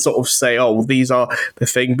they would sort of say, "Oh, these are the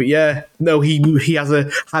thing." But yeah, no, he has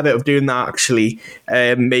a habit of doing that. Actually,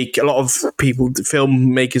 make a lot of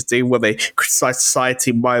filmmakers do, where they criticize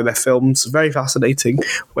society by their films. Very fascinating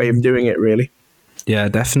way of doing it, really. Yeah,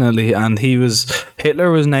 definitely. And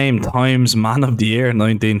Hitler was named Times Man of the Year in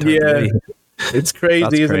 1938. Yeah. It's crazy,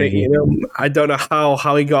 That's isn't crazy. it? I don't know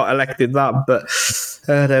how he got elected that, but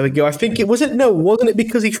there we go. I think wasn't it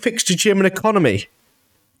because he fixed the German economy?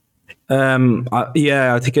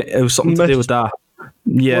 I think it was something to do with that.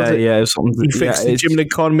 Yeah, it was something. He fixed the German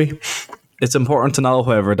economy. It's important to know,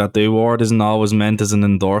 however, that the award isn't always meant as an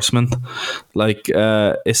endorsement. Like,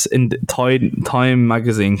 it's in Time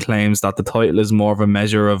magazine claims that the title is more of a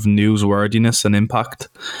measure of newsworthiness and impact,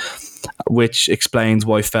 which explains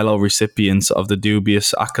why fellow recipients of the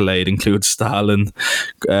dubious accolade include Stalin,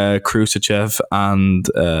 Khrushchev, and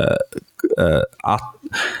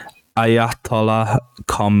Ayatollah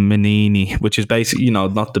Khomeini, which is basically,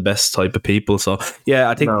 not the best type of people. So yeah,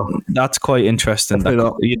 I think that's quite interesting.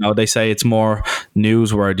 That, they say it's more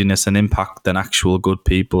newsworthiness and impact than actual good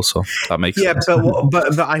people. So that makes sense.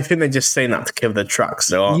 But I think they're just saying that to cover their tracks,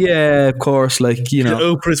 though. Yeah, of course. Like,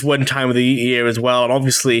 Oprah's one time of the year as well, and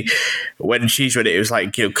obviously when she's read it, it was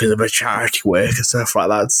like, because of her charity work and stuff like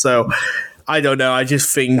that. So I don't know. I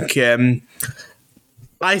just think.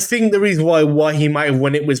 I think the reason why he might have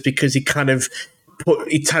won it was because he kind of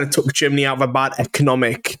took Germany out of a bad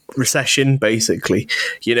economic recession, basically.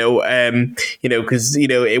 Because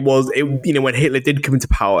when Hitler did come into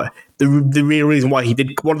power, the real reason why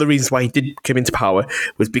one of the reasons why he did come into power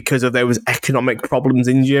was because there was economic problems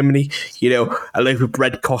in Germany. A loaf of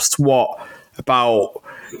bread cost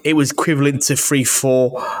it was equivalent to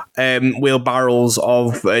 3-4 wheelbarrows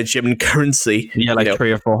of German currency. Yeah, like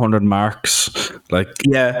 300 or 400 marks. Like,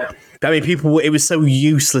 yeah. I mean, it was so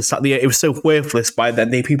useless it was so worthless by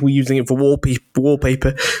then. People using it for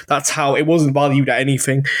wallpaper. That's how it wasn't valued at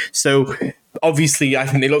anything. So obviously, I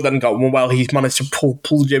think they looked at it and got, well, he's managed to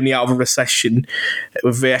pull Germany out of a recession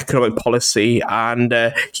with the economic policy and,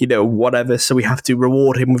 whatever. So we have to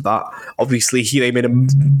reward him with that. Obviously, they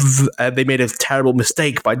made a terrible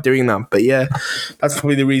mistake by doing that. But yeah, that's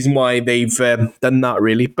probably the reason why they've done that,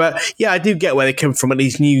 really. But yeah, I do get where they come from, and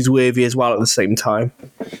he's newsworthy as well at the same time.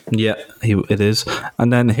 Yeah, it is.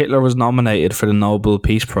 And then Hitler was nominated for the Nobel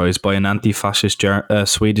Peace Prize by an anti-fascist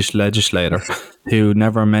Swedish legislator who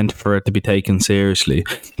never meant for it to be taken seriously.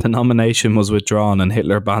 The nomination was withdrawn and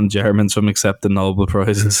Hitler banned Germans from accepting Nobel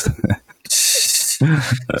Prizes.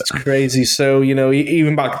 It's crazy. So,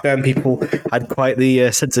 even back then, people had quite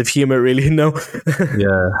the sense of humour, really,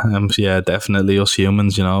 Yeah, definitely. Us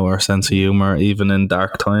humans, our sense of humour, even in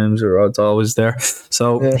dark times, it's always there.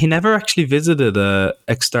 So he never actually visited a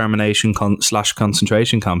extermination /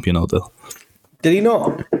 concentration camp, though. Did he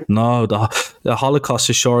not? No, the Holocaust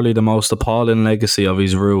is surely the most appalling legacy of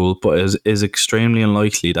his rule, but is extremely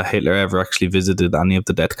unlikely that Hitler ever actually visited any of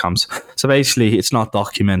the death camps. So basically, it's not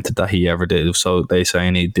documented that he ever did, so they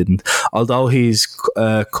say he didn't. Although his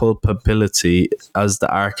culpability as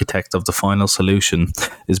the architect of the final solution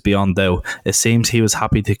is beyond doubt, it seems he was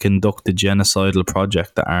happy to conduct the genocidal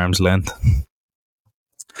project at arm's length.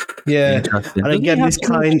 Yeah, and again,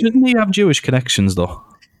 didn't he have Jewish connections, though?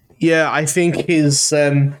 Yeah, I think it was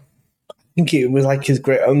like his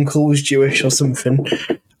great uncle was Jewish or something,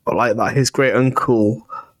 or like that. His great uncle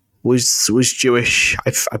was Jewish,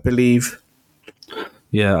 I believe.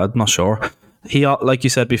 Yeah, I'm not sure. He, like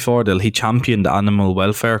you said before, Dil, he championed animal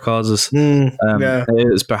welfare causes.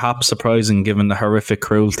 It is perhaps surprising, given the horrific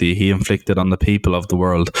cruelty he inflicted on the people of the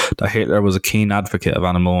world, that Hitler was a keen advocate of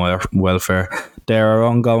animal welfare. There are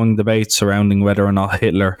ongoing debates surrounding whether or not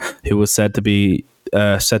Hitler, who was said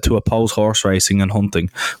to oppose horse racing and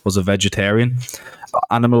hunting, was a vegetarian.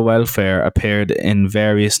 Animal welfare appeared in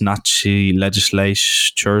various Nazi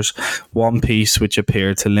legislatures. One piece which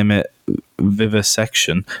appeared to limit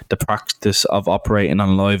vivisection, the practice of operating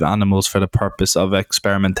on live animals for the purpose of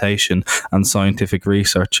experimentation and scientific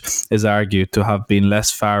research, is argued to have been less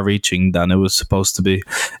far-reaching than it was supposed to be.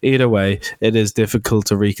 Either way, it is difficult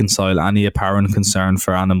to reconcile any apparent concern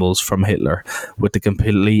for animals from Hitler with the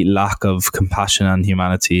complete lack of compassion and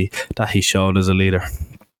humanity that he showed as a leader.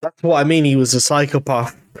 That's what I mean. He was a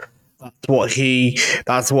psychopath.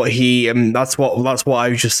 That's what I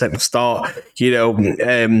was just saying at the start.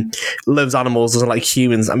 Loves animals, doesn't like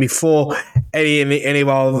humans. And before any of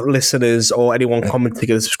our listeners or anyone commenting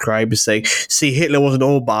or subscribers say, "See, Hitler wasn't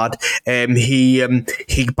all bad. He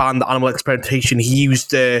banned animal experimentation. He used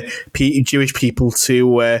Jewish people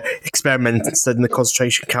to experiment instead in the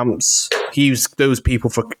concentration camps. He used those people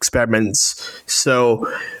for experiments."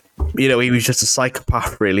 So, he was just a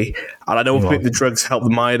psychopath, really. And I don't think the drugs helped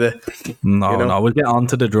them either. No, we'll get on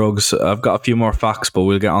to the drugs. I've got a few more facts, but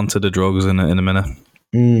we'll get on to the drugs in a minute.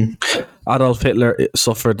 Adolf Hitler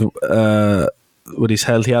suffered with his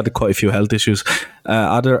health. He had quite a few health issues.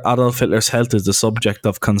 Adolf Hitler's health is the subject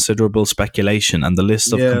of considerable speculation, and the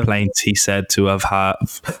list of complaints he said to have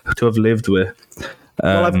lived with.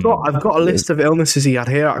 Well, I've got a list of illnesses he had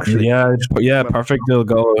here, actually. Yeah, perfect.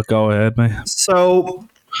 Go ahead, mate. So,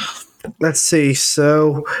 let's see.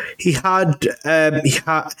 So he had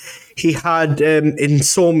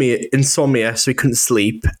insomnia, so he couldn't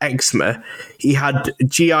sleep. Eczema. He had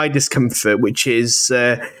GI discomfort, which is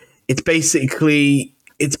it's basically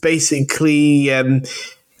a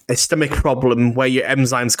stomach problem where your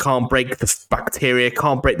enzymes can't break the bacteria,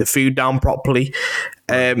 can't break the food down properly.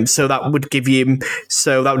 So that would give him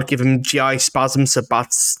GI spasms, so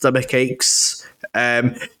bad stomach aches,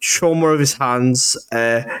 trauma of his hands,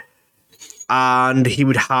 and he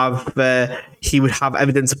would have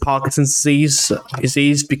evidence of Parkinson's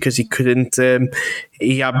disease because he couldn't.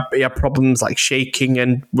 He had problems like shaking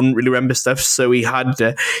and wouldn't really remember stuff. So it's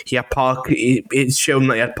shown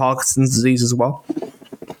that he had Parkinson's disease as well.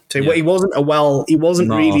 So he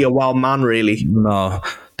wasn't really a well man, really. No,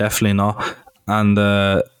 definitely not. And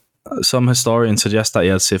some historians suggest that he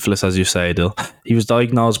had syphilis, as you say, Dill. He was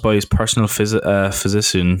diagnosed by his personal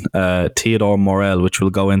physician, Theodore Morel, which we'll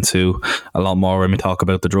go into a lot more when we talk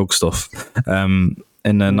about the drug stuff. In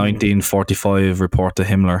the 1945 report to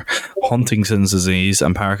Himmler, Huntington's disease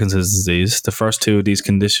and Parkinson's disease, the first two of these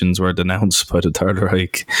conditions were denounced by the Third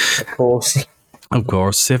Reich. Of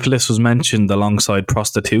course, syphilis was mentioned alongside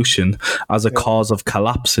prostitution as a cause of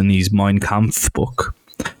collapse in his Mein Kampf book.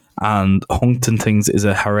 And Huntington's is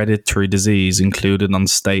a hereditary disease included on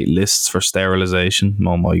state lists for sterilization.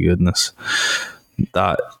 Oh my goodness.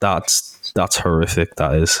 That's horrific,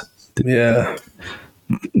 that is. Yeah.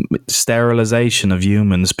 Sterilization of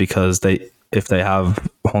humans because if they have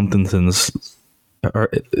Huntington's.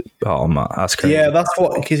 Oh man, that's crazy. Yeah, that's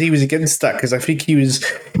what, because he was against that, because I think he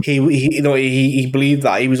believed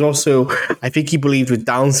that. He was also, I think he believed with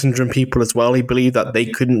Down syndrome people as well. He believed that they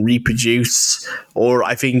couldn't reproduce, or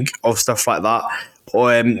stuff like that,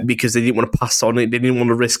 or because they didn't want to pass on it. They didn't want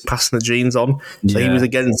to risk passing the genes on. So he was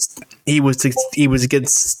against. He was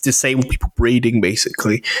against disabled people breeding,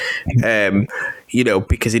 basically.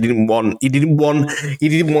 Because he didn't want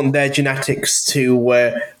their genetics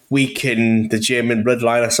to weaken the German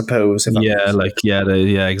bloodline, I suppose. Exactly.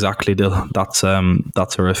 That's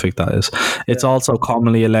horrific. That is. It's also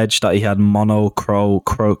commonly alleged that he had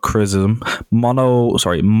monochromosome,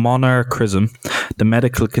 the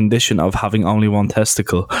medical condition of having only one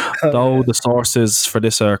testicle. Though the sources for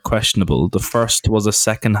this are questionable. The first was a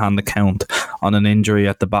second-hand account on an injury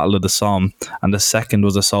at the Battle of the Somme, and the second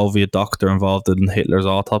was a Soviet doctor involved in Hitler's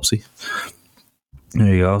autopsy.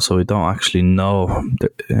 There you go. So we don't actually know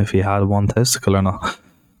if he had one testicle or not.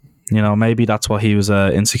 Maybe that's what he was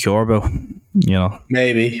insecure about.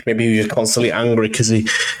 Maybe he was just constantly angry because he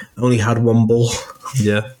only had one bull.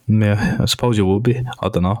 Yeah. I suppose you would be. I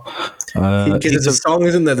don't know. There's a song,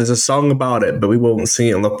 isn't there? There's a song about it, but we won't sing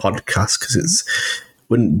it on the podcast because it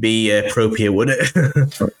wouldn't be appropriate, would it?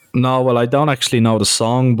 No, well, I don't actually know the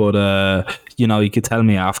song, but you could tell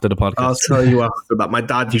me after the podcast. I'll tell you after that. My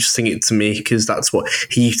dad used to sing it to me because that's what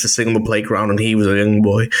he used to sing on the playground, and he was a young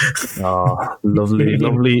boy. Oh, lovely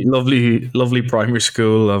primary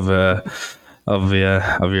school of your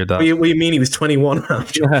dad. What do you mean he was 21?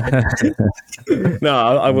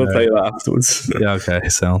 No, I will tell you that afterwards. Yeah, okay,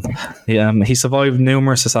 so he survived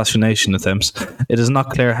numerous assassination attempts. It is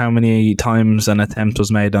not clear how many times an attempt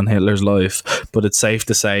was made on Hitler's life, but it's safe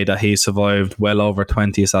to say that he survived well over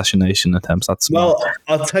 20 assassination attempts. Well,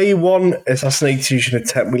 I'll tell you one assassination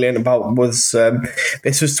attempt we learned about was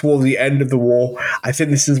this was towards the end of the war. I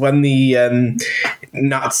think this is when the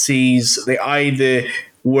Nazis, they either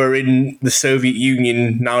were in the Soviet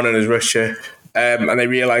Union, now known as Russia, and they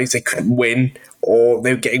realized they couldn't win, or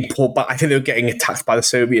they were getting pulled back. I think they were getting attacked by the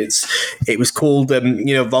Soviets. It was called,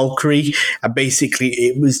 Valkyrie, and basically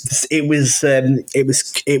it was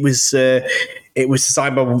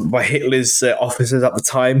designed by Hitler's officers at the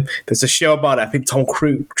time. There's a show about it. I think Tom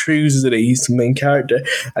Cruise is in it. He's the main character,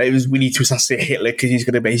 and it was we need to assassinate Hitler because he's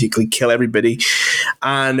going to basically kill everybody.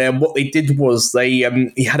 And what they did was he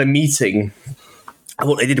had a meeting. And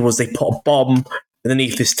what they did was they put a bomb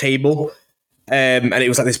underneath this table. And it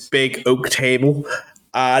was like this big oak table,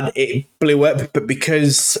 and it blew up. But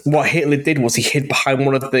because what Hitler did was he hid behind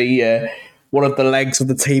one of the legs of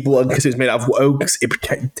the table, and because it was made out of oaks, it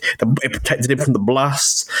protected him from the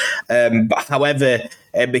blast. But however,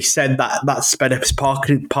 they said that sped up his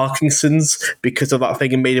Parkinson's because of that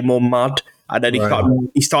thing and made him more mad. And then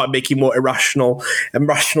he started making more irrational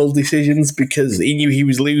decisions because he knew he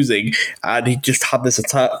was losing, and he just had this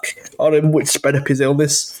attack on him, which sped up his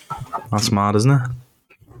illness. That's mad, isn't it?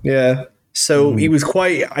 Yeah. So he was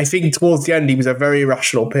quite. I think towards the end, he was a very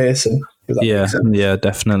irrational person. Yeah,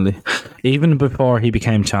 definitely. Even before he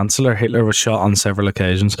became chancellor, Hitler was shot on several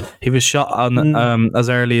occasions. He was shot on as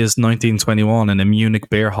early as 1921 in a Munich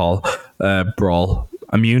beer hall brawl.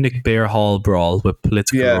 A Munich beer hall brawl with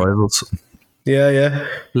political rivals. Yeah.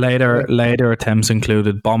 Later attempts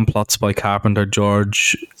included bomb plots by Carpenter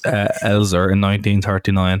George Elzer in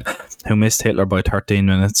 1939, who missed Hitler by 13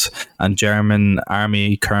 minutes, and German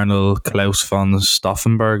Army Colonel Klaus von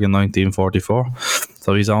Stauffenberg in 1944.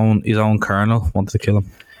 So his own colonel wanted to kill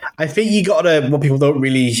him. I think you got to, what people don't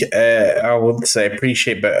really, I would say,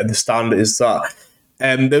 appreciate but understand is that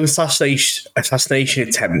those assassination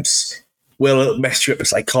attempts will mess you up with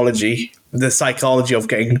psychology. The psychology of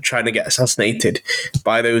trying to get assassinated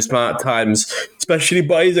by those times, especially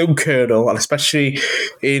by his own colonel, and especially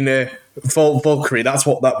in Valkyrie. That's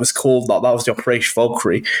what that was called. That was the Operation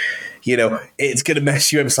Valkyrie. It's going to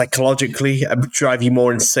mess you up psychologically and drive you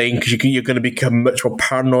more insane because you're going to become much more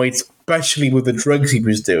paranoid, especially with the drugs he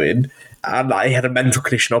was doing. And he had a mental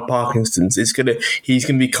condition of Parkinson's. He's going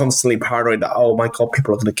to be constantly paranoid that, oh my God,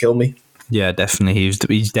 people are going to kill me. Yeah, definitely.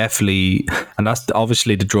 He's definitely, and that's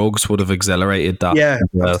obviously the drugs would have accelerated that. Yeah,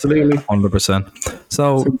 absolutely, 100%.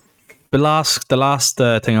 So the last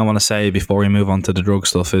thing I want to say before we move on to the drug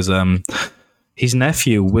stuff is his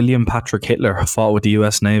nephew William Patrick Hitler fought with the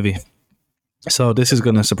U.S. Navy. So this is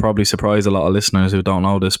going to probably surprise a lot of listeners who don't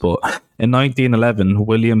know this, but in 1911,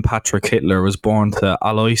 William Patrick Hitler was born to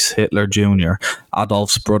Alois Hitler Jr.,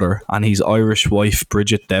 Adolf's brother, and his Irish wife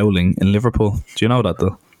Bridget Dowling in Liverpool. Do you know that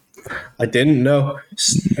though? I didn't know.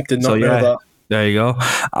 I did not know that. There you go.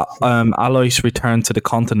 Alois returned to the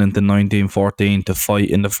continent in 1914 to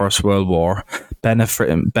fight in the First World War,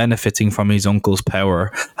 benefiting from his uncle's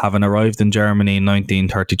power. Having arrived in Germany in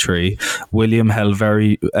 1933, William held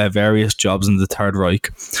various jobs in the Third Reich,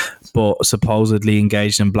 but supposedly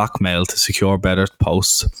engaged in blackmail to secure better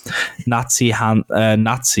posts. Nazi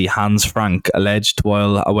Hans Frank alleged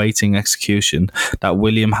while awaiting execution that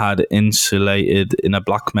William had insulated in a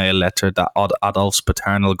blackmail letter that Adolf's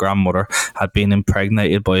paternal grandmother had been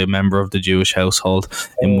impregnated by a member of the Jewish household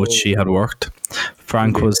in which she had worked.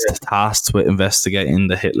 Frank was tasked with investigating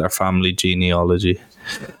the Hitler family genealogy.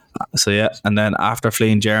 So yeah, and then after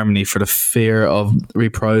fleeing Germany for the fear of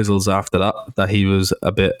reprisals after that he was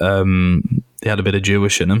a bit he had a bit of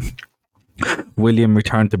Jewish in him, William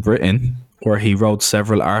returned to Britain, where he wrote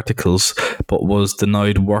several articles but was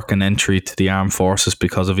denied work and entry to the armed forces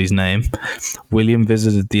because of his name. William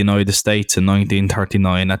visited the United States in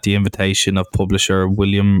 1939 at the invitation of publisher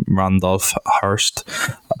William Randolph Hearst.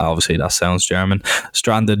 Obviously that sounds German.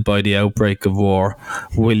 Stranded by the outbreak of war,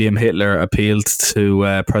 William Hitler appealed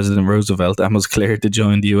to President Roosevelt and was cleared to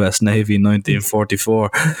join the US Navy in 1944.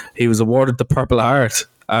 He was awarded the Purple Heart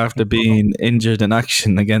after being injured in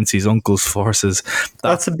action against his uncle's forces.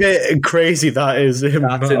 That's a bit crazy. That is.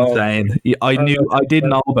 That's insane. I did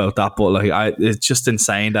know about that, but it's just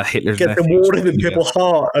insane that Hitler's get awarded the Purple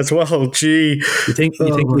Heart as well. Gee, you think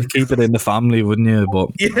we'd keep it in the family, wouldn't you?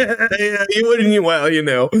 But yeah, you wouldn't. Well,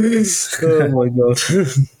 Oh my God.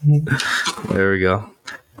 There we go.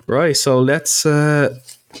 Right, so let's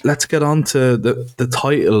get on to the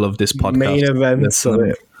title of this podcast. Main events of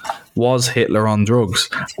it. Was Hitler on drugs?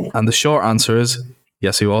 And the short answer is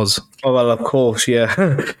yes, he was. Oh, well, of course, yeah.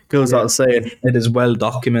 Goes without saying. It is well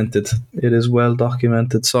documented.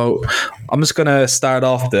 So I'm just going to start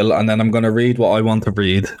off, Dill, and then I'm going to read what I want to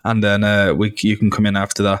read, and then you can come in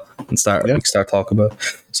after that and we can start talking about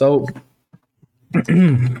it. So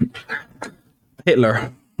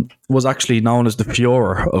Hitler was actually known as the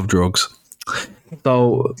Führer of drugs.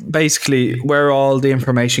 So basically, where all the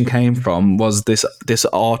information came from was this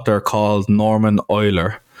author called Norman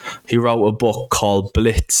Euler. He wrote a book called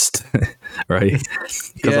Blitzed, right?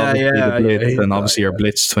 Because obviously you're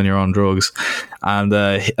blitzed when you're on drugs, and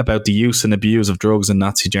about the use and abuse of drugs in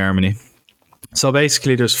Nazi Germany. So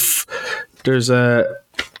basically, there's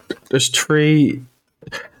three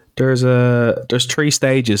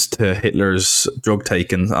stages to Hitler's drug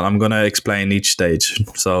taking, and I'm going to explain each stage.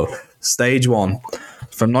 So stage 1,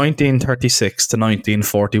 from 1936 to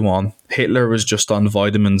 1941, Hitler was just on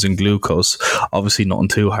vitamins and glucose. Obviously, nothing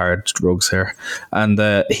too hard drugs here. And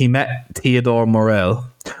he met Theodor Morell,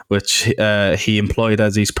 which he employed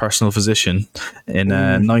as his personal physician in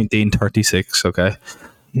 1936. Okay.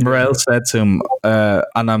 Morell said to him,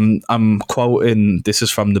 and I'm quoting. This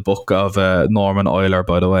is from the book of Norman Euler,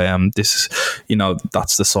 by the way. This is,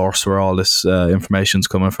 that's the source where all this information's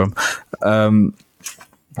coming from.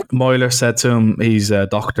 Euler said to him, he's a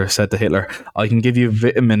doctor, said to Hitler, "I can give you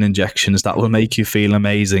vitamin injections that will make you feel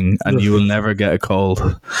amazing, and you will never get a cold."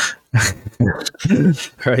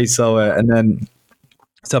 Right.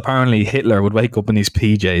 So apparently Hitler would wake up in his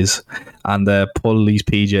PJs and pull these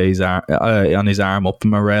PJs on his arm up,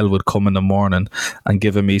 and Morell would come in the morning and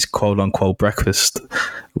give him his quote-unquote breakfast,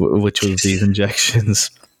 which was these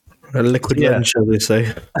injections. A liquid lunch, shall we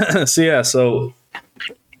say. So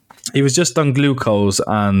he was just on glucose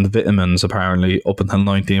and vitamins, apparently, up until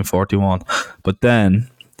 1941. But then,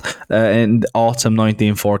 in autumn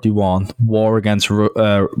 1941, war against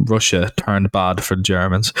Russia turned bad for the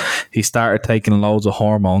Germans. He started taking loads of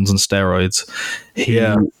hormones and steroids. He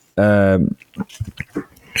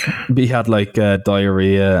had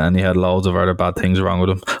diarrhea, and he had loads of other bad things wrong with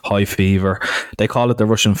him. High fever. They call it the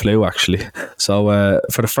Russian flu, actually. So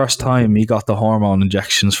for the first time, he got the hormone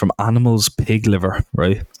injections from animals' pig liver,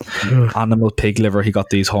 right? Animal pig liver, he got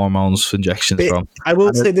these hormones injections from. I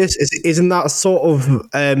will say this, isn't that sort of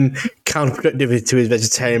counterproductive to his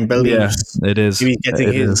vegetarian beliefs? Yeah, it is. He's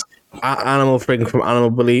getting his animal thing from animal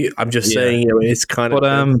belief. I'm just saying, it's kind of.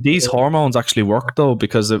 But these hormones actually work though,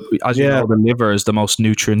 because as you know, the liver is the most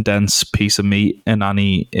nutrient dense piece of meat in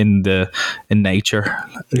nature.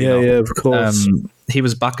 Yeah, of course. He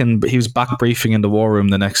was back briefing in the war room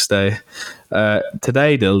the next day.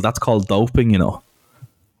 Today, that's called doping.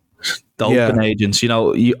 Doping agents.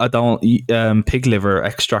 Pig liver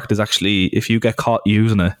extract is actually, if you get caught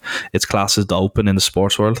using it, it's classed as doping in the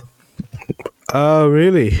sports world. Oh,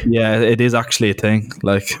 really? Yeah, it is actually a thing.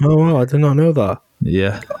 Oh, wow, I did not know that.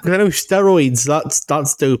 Yeah, I know steroids.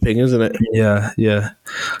 That's doping, isn't it? Yeah.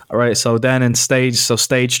 All right. So then stage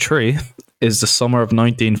 3 is the summer of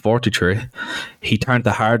 1943. He turned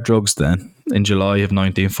to hard drugs. Then in July of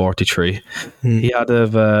 1943,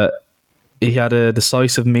 he had a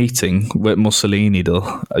decisive meeting with Mussolini,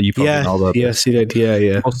 though. You probably know that. Yes, he did.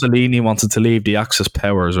 Yeah. Mussolini wanted to leave the Axis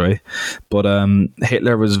powers, right? But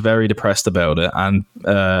Hitler was very depressed about it, and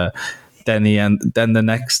then he had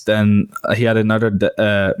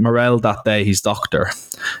another Morell that day. His doctor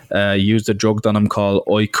used a drug on him called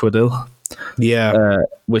Oiquidil.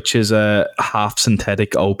 Which is a half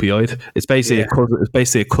synthetic opioid. It's basically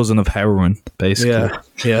a cousin of heroin, basically.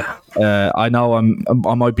 I know I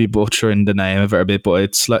might be butchering the name of it a bit, but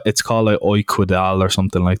it's called Oiquidal or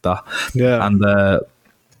something like that. Yeah, and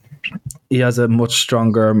he has a much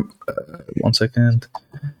stronger. 1 second.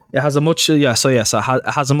 It has a much it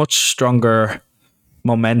has a much stronger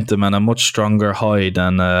momentum and a much stronger high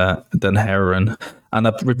than heroin. And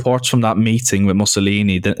reports from that meeting with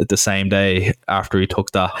Mussolini the same day after he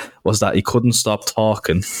took that was that he couldn't stop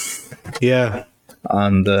talking. Yeah.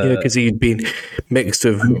 And because he'd been mixed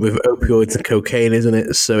with opioids and cocaine, isn't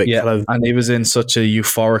it? So and he was in such a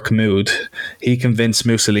euphoric mood. He convinced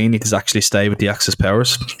Mussolini to actually stay with the Axis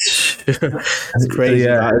powers. That's crazy,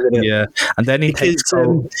 isn't it? Yeah, and then he takes.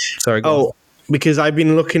 Because I've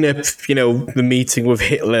been looking at, the meeting with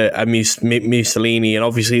Hitler and Mussolini, and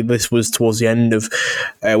obviously this was towards the end of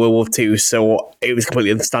World War II, so it was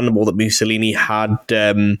completely understandable that Mussolini had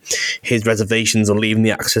his reservations on leaving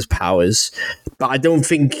the Axis powers. But I don't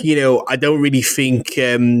really think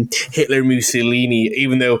Hitler and Mussolini,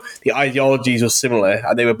 even though the ideologies were similar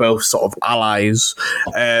and they were both sort of allies,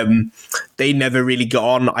 they never really got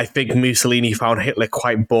on. I think Mussolini found Hitler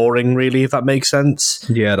quite boring, really, if that makes sense.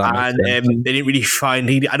 Yeah, that makes sense. They didn't really find.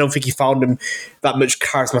 I don't think he found him that much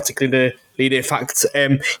charismatic leader. In fact,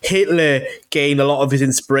 Hitler gained a lot of his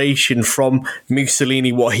inspiration from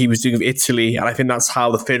Mussolini, what he was doing with Italy, and I think that's how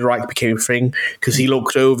the Third Reich became a thing, because he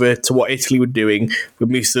looked over to what Italy were doing with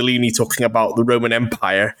Mussolini talking about the Roman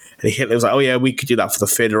Empire, and Hitler was like, "Oh yeah, we could do that for the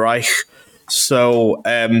Third Reich." So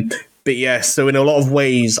But yeah, so in a lot of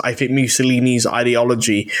ways, I think Mussolini's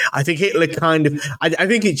ideology, I think Hitler I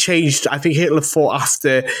think it changed. I think Hitler fought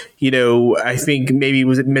after, I think maybe it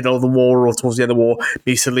was in the middle of the war or towards the end of the war.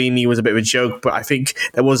 Mussolini was a bit of a joke, but I think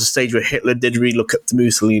there was a stage where Hitler did really look up to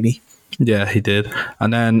Mussolini. Yeah, he did.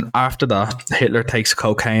 And then after that, Hitler takes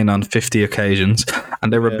cocaine on 50 occasions.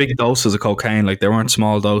 And they were big doses of cocaine. Like, they weren't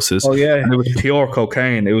small doses. Oh, yeah. And it was pure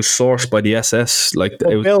cocaine. It was sourced by the SS. Like,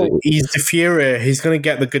 it was, Bill, he's the Führer. He's going to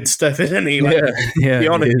get the good stuff, isn't he? Like, yeah, be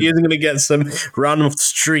honest, he isn't going to get some random off the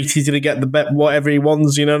street. He's going to get the bet whatever he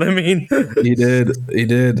wants. You know what I mean? He did.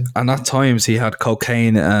 And at times, he had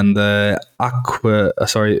cocaine and Uquadal,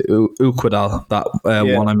 that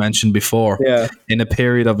one I mentioned before, in a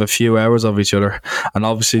period of a few hours of each other. And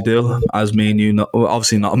obviously, Dill, as me and you know,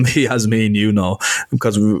 obviously not me, as me and you know,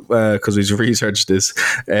 because we've researched this,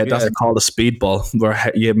 that's called a speedball,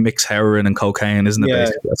 where you mix heroin and cocaine, isn't it?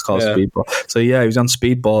 Basically, that's called speedball. So yeah, he was on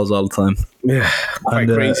speedballs all the time. Yeah, quite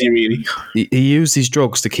crazy, really. He used these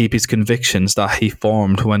drugs to keep his convictions that he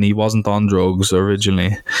formed when he wasn't on drugs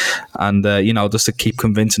originally, and just to keep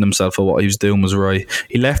convincing himself of what he was doing was right.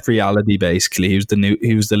 He left reality basically. He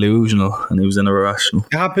was delusional and he was irrational.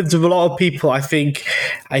 It happens with a lot of people. I think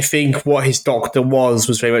what his doctor was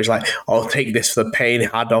very much like, "Oh, take this for the pain,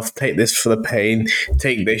 Adolf. Take this for the pain.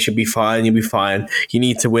 Take this, you'll be fine. You'll be fine. You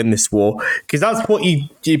need to win this war." Because that's what you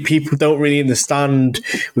people don't really understand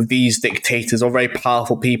with these dictators or very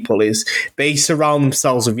powerful people, is they surround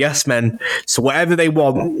themselves with yes men. So whatever they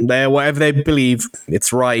want, whatever they believe,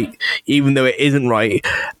 it's right, even though it isn't right.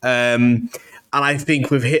 And I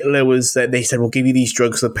think with Hitler was that they said, we'll give you these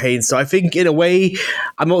drugs for the pain. So I think in a way,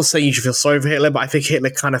 I'm not saying you should feel sorry for Hitler, but I think Hitler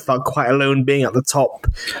kind of felt quite alone being at the top.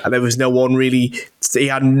 And there was no one really, he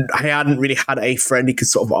hadn't really had a friend he could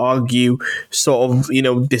sort of argue,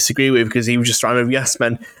 disagree with, because he was just surrounded with yes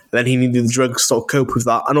men. And then he needed the drugs to sort of cope with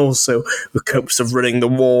that, and also with copes of running the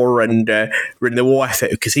war and running the war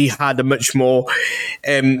effort, because he had a much more,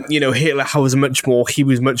 Hitler he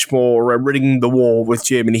was much more running the war with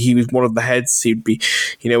Germany. He was one of the heads. He'd be,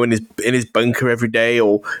 in his bunker every day,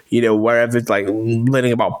 or wherever, like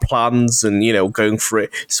learning about plans and going for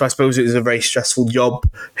it. So I suppose it was a very stressful job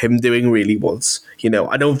him doing. Really was.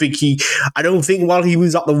 I don't think while he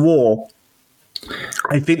was at the war,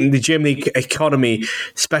 I think the German economy,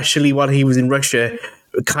 especially while he was in Russia,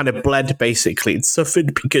 kind of bled. Basically, it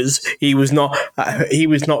suffered because he was not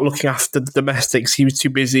looking after the domestics. He was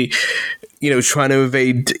too busy, trying to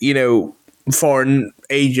evade, foreign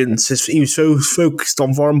agents. He was so focused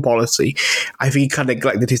on foreign policy. I think he kind of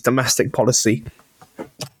neglected his domestic policy.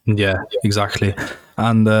 Yeah, exactly.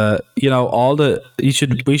 And we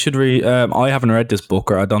should read. I haven't read this book,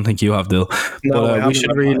 or I don't think you have, Dill. No, but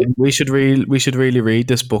we should really read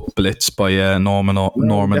this book, Blitz, by Norman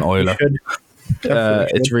Euler.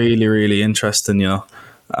 It's really, really interesting,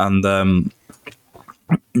 and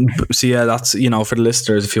so yeah, that's for the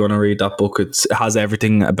listeners, if you want to read that book, it has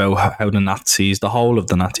everything about how the Nazis, the whole of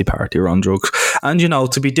the Nazi party, were on drugs, and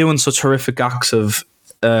to be doing such horrific acts of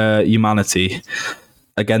humanity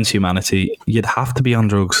against humanity, you'd have to be on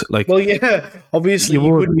drugs. Like, well, yeah, obviously you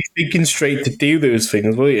wouldn't be thinking straight to do those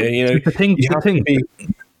things, would you? The thing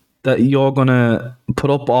that you're gonna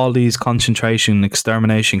put up all these concentration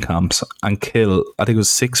extermination camps and kill, I think it was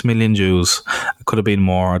 6 million Jews. It could have been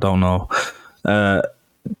more, I don't know.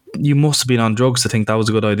 You must have been on drugs to think that was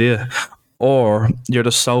a good idea. Or you're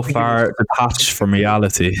just so far detached from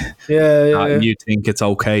reality that you think it's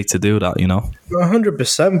okay to do that,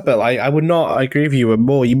 100%, but I would not agree with you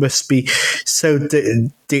more. You must be so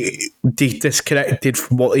disconnected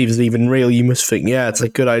from what is even real. You must think, yeah, it's a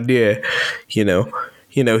good idea,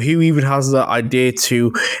 who even has that idea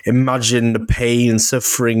to imagine the pain and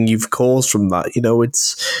suffering you've caused from that?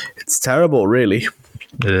 It's terrible, really.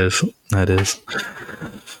 It is.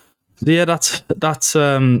 Yeah, that's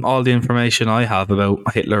all the information I have about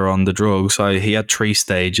Hitler on the drugs. He had 3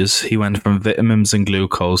 stages. He went from vitamins and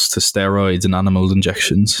glucose to steroids and animal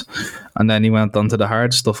injections, and then he went on to the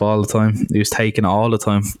hard stuff all the time. He was taking it all the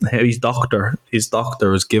time. His doctor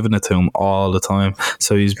was giving it to him all the time.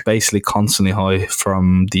 So he's basically constantly high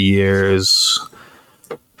from the years.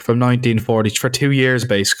 From 1940 for 2 years,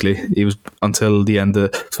 basically, he was until the end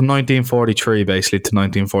of from 1943 basically to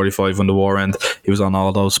 1945 when the war ended. He was on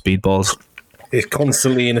all those speedballs. He's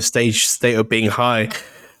constantly in a state of being high,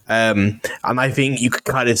 and I think you could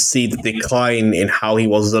kind of see the decline in how he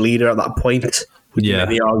was as a leader at that point. Yeah,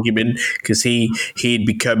 the argument, because he'd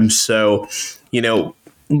become so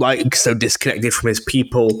so disconnected from his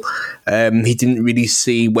people. He didn't really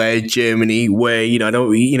see Germany, he was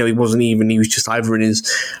just either in his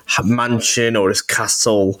mansion or his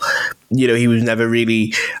castle. He was never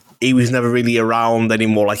really he was never really around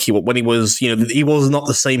anymore. Like when he was, he was not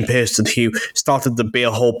the same person who started the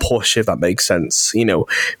beer whole push, if that makes sense. He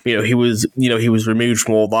was removed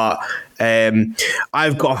from all that.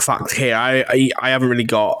 I've got a fact here. I haven't really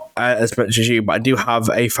got as much as you, but I do have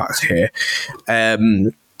a fact here.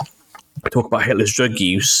 Talk about Hitler's drug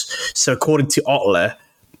use. So according to Otler,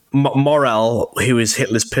 Morell, who is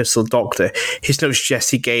Hitler's personal doctor, his notes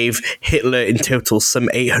suggest he gave Hitler in total some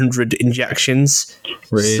 800 injections.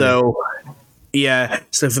 Really? So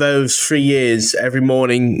for those 3 years, every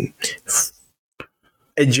morning,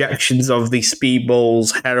 injections of these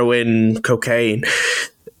speedballs, heroin, cocaine.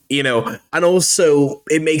 And also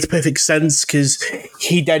it makes perfect sense because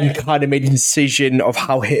he then kind of made a decision of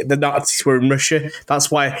how the Nazis were in Russia.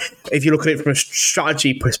 That's why, if you look at it from a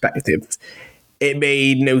strategy perspective, it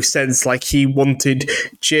made no sense. Like, he wanted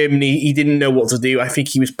Germany, he didn't know what to do. I think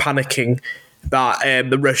he was panicking that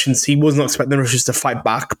the Russians, he wasn't expecting the Russians to fight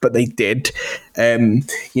back, but they did.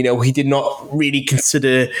 He did not really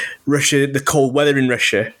consider Russia, the cold weather in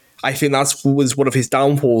Russia. I think that was one of his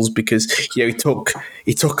downfalls because he took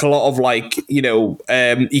a lot of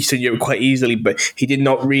Eastern Europe quite easily, but he did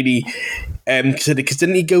not really consider, because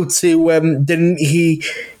didn't he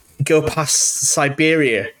go past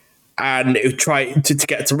Siberia and try to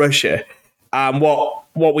get to Russia?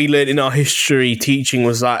 What we learned in our history teaching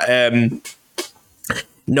was that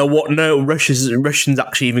Russians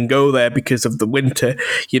actually even go there because of the winter.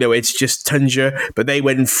 It's just tundra, but they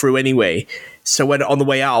went through anyway. So when on the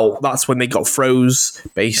way out, that's when they got froze,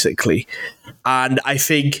 basically. And I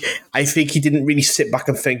think he didn't really sit back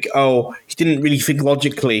and think. He didn't really think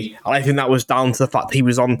logically, and I think that was down to the fact that he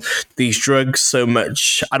was on these drugs so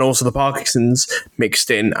much, and also the Parkinson's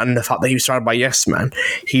mixed in, and the fact that he was surrounded by yes men.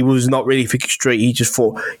 He was not really thinking straight. He just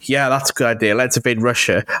thought, yeah, that's a good idea. Let's invade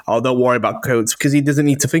Russia. Don't worry about codes, because he doesn't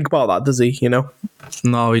need to think about that, does he?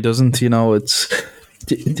 No, he doesn't.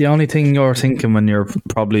 It's the only thing you're thinking when you're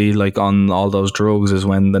probably on all those drugs is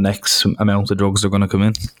when the next amount of drugs are going to come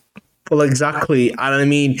in. Well, exactly. And I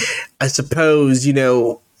mean, I suppose, when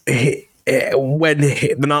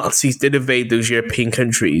the Nazis did invade those European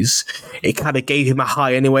countries, it kind of gave him a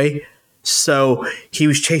high anyway. So he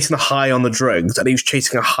was chasing a high on the drugs, and he was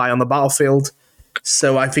chasing a high on the battlefield.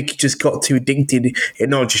 So I think he just got too addicted in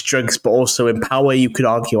not just drugs, but also in power, you could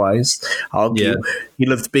argue. Yeah. He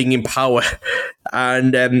loved being in power.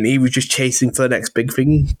 And he was just chasing for the next big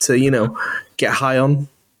thing to, get high on.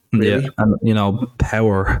 Really. Yeah, and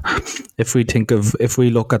power. If we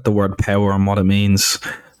look at the word power and what it means,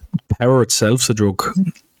 power itself's a drug.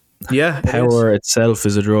 Yeah, power itself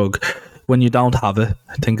is a drug. When you don't have it,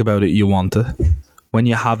 think about it, you want it. When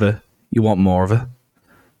you have it, you want more of it.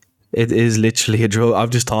 It is literally a drug.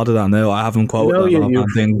 I've just thought of that now. I haven't quoted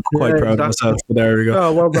that. I'm quite proud of myself. But there we go.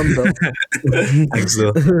 Oh, well done, bro. Thanks,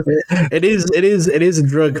 though. It is a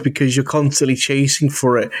drug because you're constantly chasing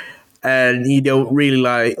for it. And you don't really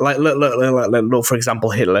look, for example,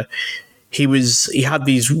 Hitler. He had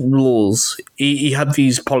these rules. He had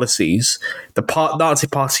these policies. The Nazi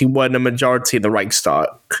Party won a majority in the Reichstag.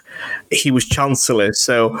 He was chancellor,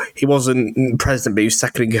 so he wasn't president, but he was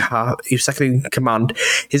second in command.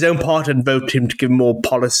 His own party had voted him to give more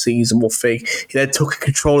policies and more things. He then took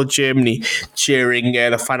control of Germany during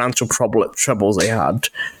the financial troubles they had.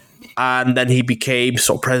 And then he became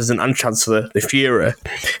sort of president and chancellor, the Führer.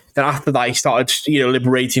 Then after that, he started,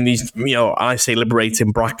 liberating these, I say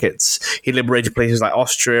liberating brackets. He liberated places like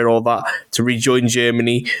Austria and all that to rejoin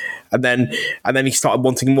Germany. And then he started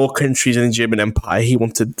wanting more countries in the German Empire. He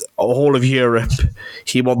wanted all of Europe.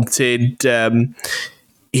 He wanted,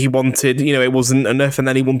 it wasn't enough. And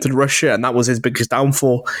then he wanted Russia, and that was his biggest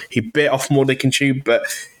downfall. He bit off more than he can chew, but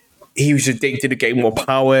he was addicted to getting more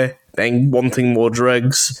power, then wanting more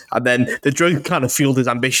drugs, and then the drug kind of fueled his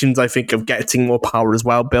ambitions, I think, of getting more power as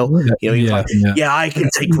well, Bill. I can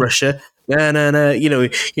take Russia. No. He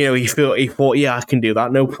thought, yeah, I can do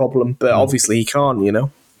that, no problem. But obviously he can't, No.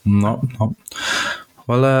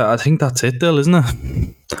 Well, I think that's it, Bill, isn't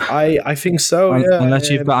it? I think so, yeah. Unless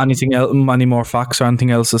you've got anything else, any more facts or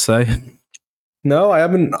anything else to say. No, I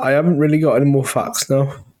haven't really got any more facts,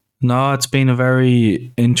 no. No, it's been a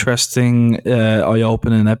very interesting,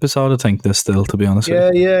 eye-opening episode, I think, this still, to be honest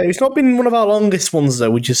with you. Yeah. It's not been one of our longest ones,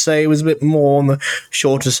 though. Would you say it was a bit more on the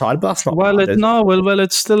shorter side? But that's not bad,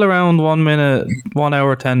 it's still around 1 minute, 1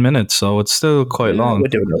 hour, 10 minutes, so it's still quite long. We're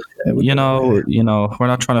doing okay. We're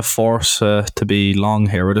not trying to force to be long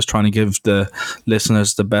here. We're just trying to give the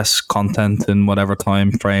listeners the best content in whatever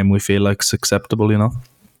time frame we feel like is acceptable,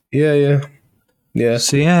 Yeah.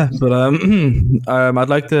 So but I'd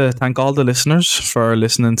like to thank all the listeners for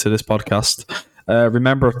listening to this podcast.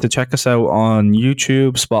 Remember to check us out on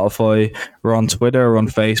YouTube, Spotify. We're on Twitter, we're on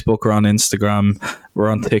Facebook, we're on Instagram, we're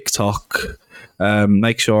on TikTok.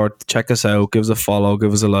 Make sure to check us out, give us a follow,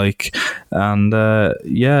 give us a like, and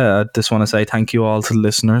I just want to say thank you all to the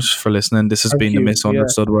listeners for listening. This has been the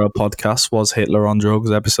Misunderstood World podcast. Was Hitler on drugs?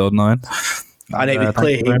 Episode 9. And it was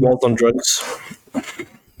clear he was on drugs.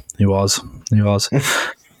 He was.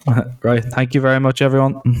 Right. Thank you very much,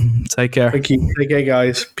 everyone. Take care. Thank you. Take care,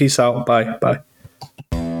 guys. Peace out. Bye.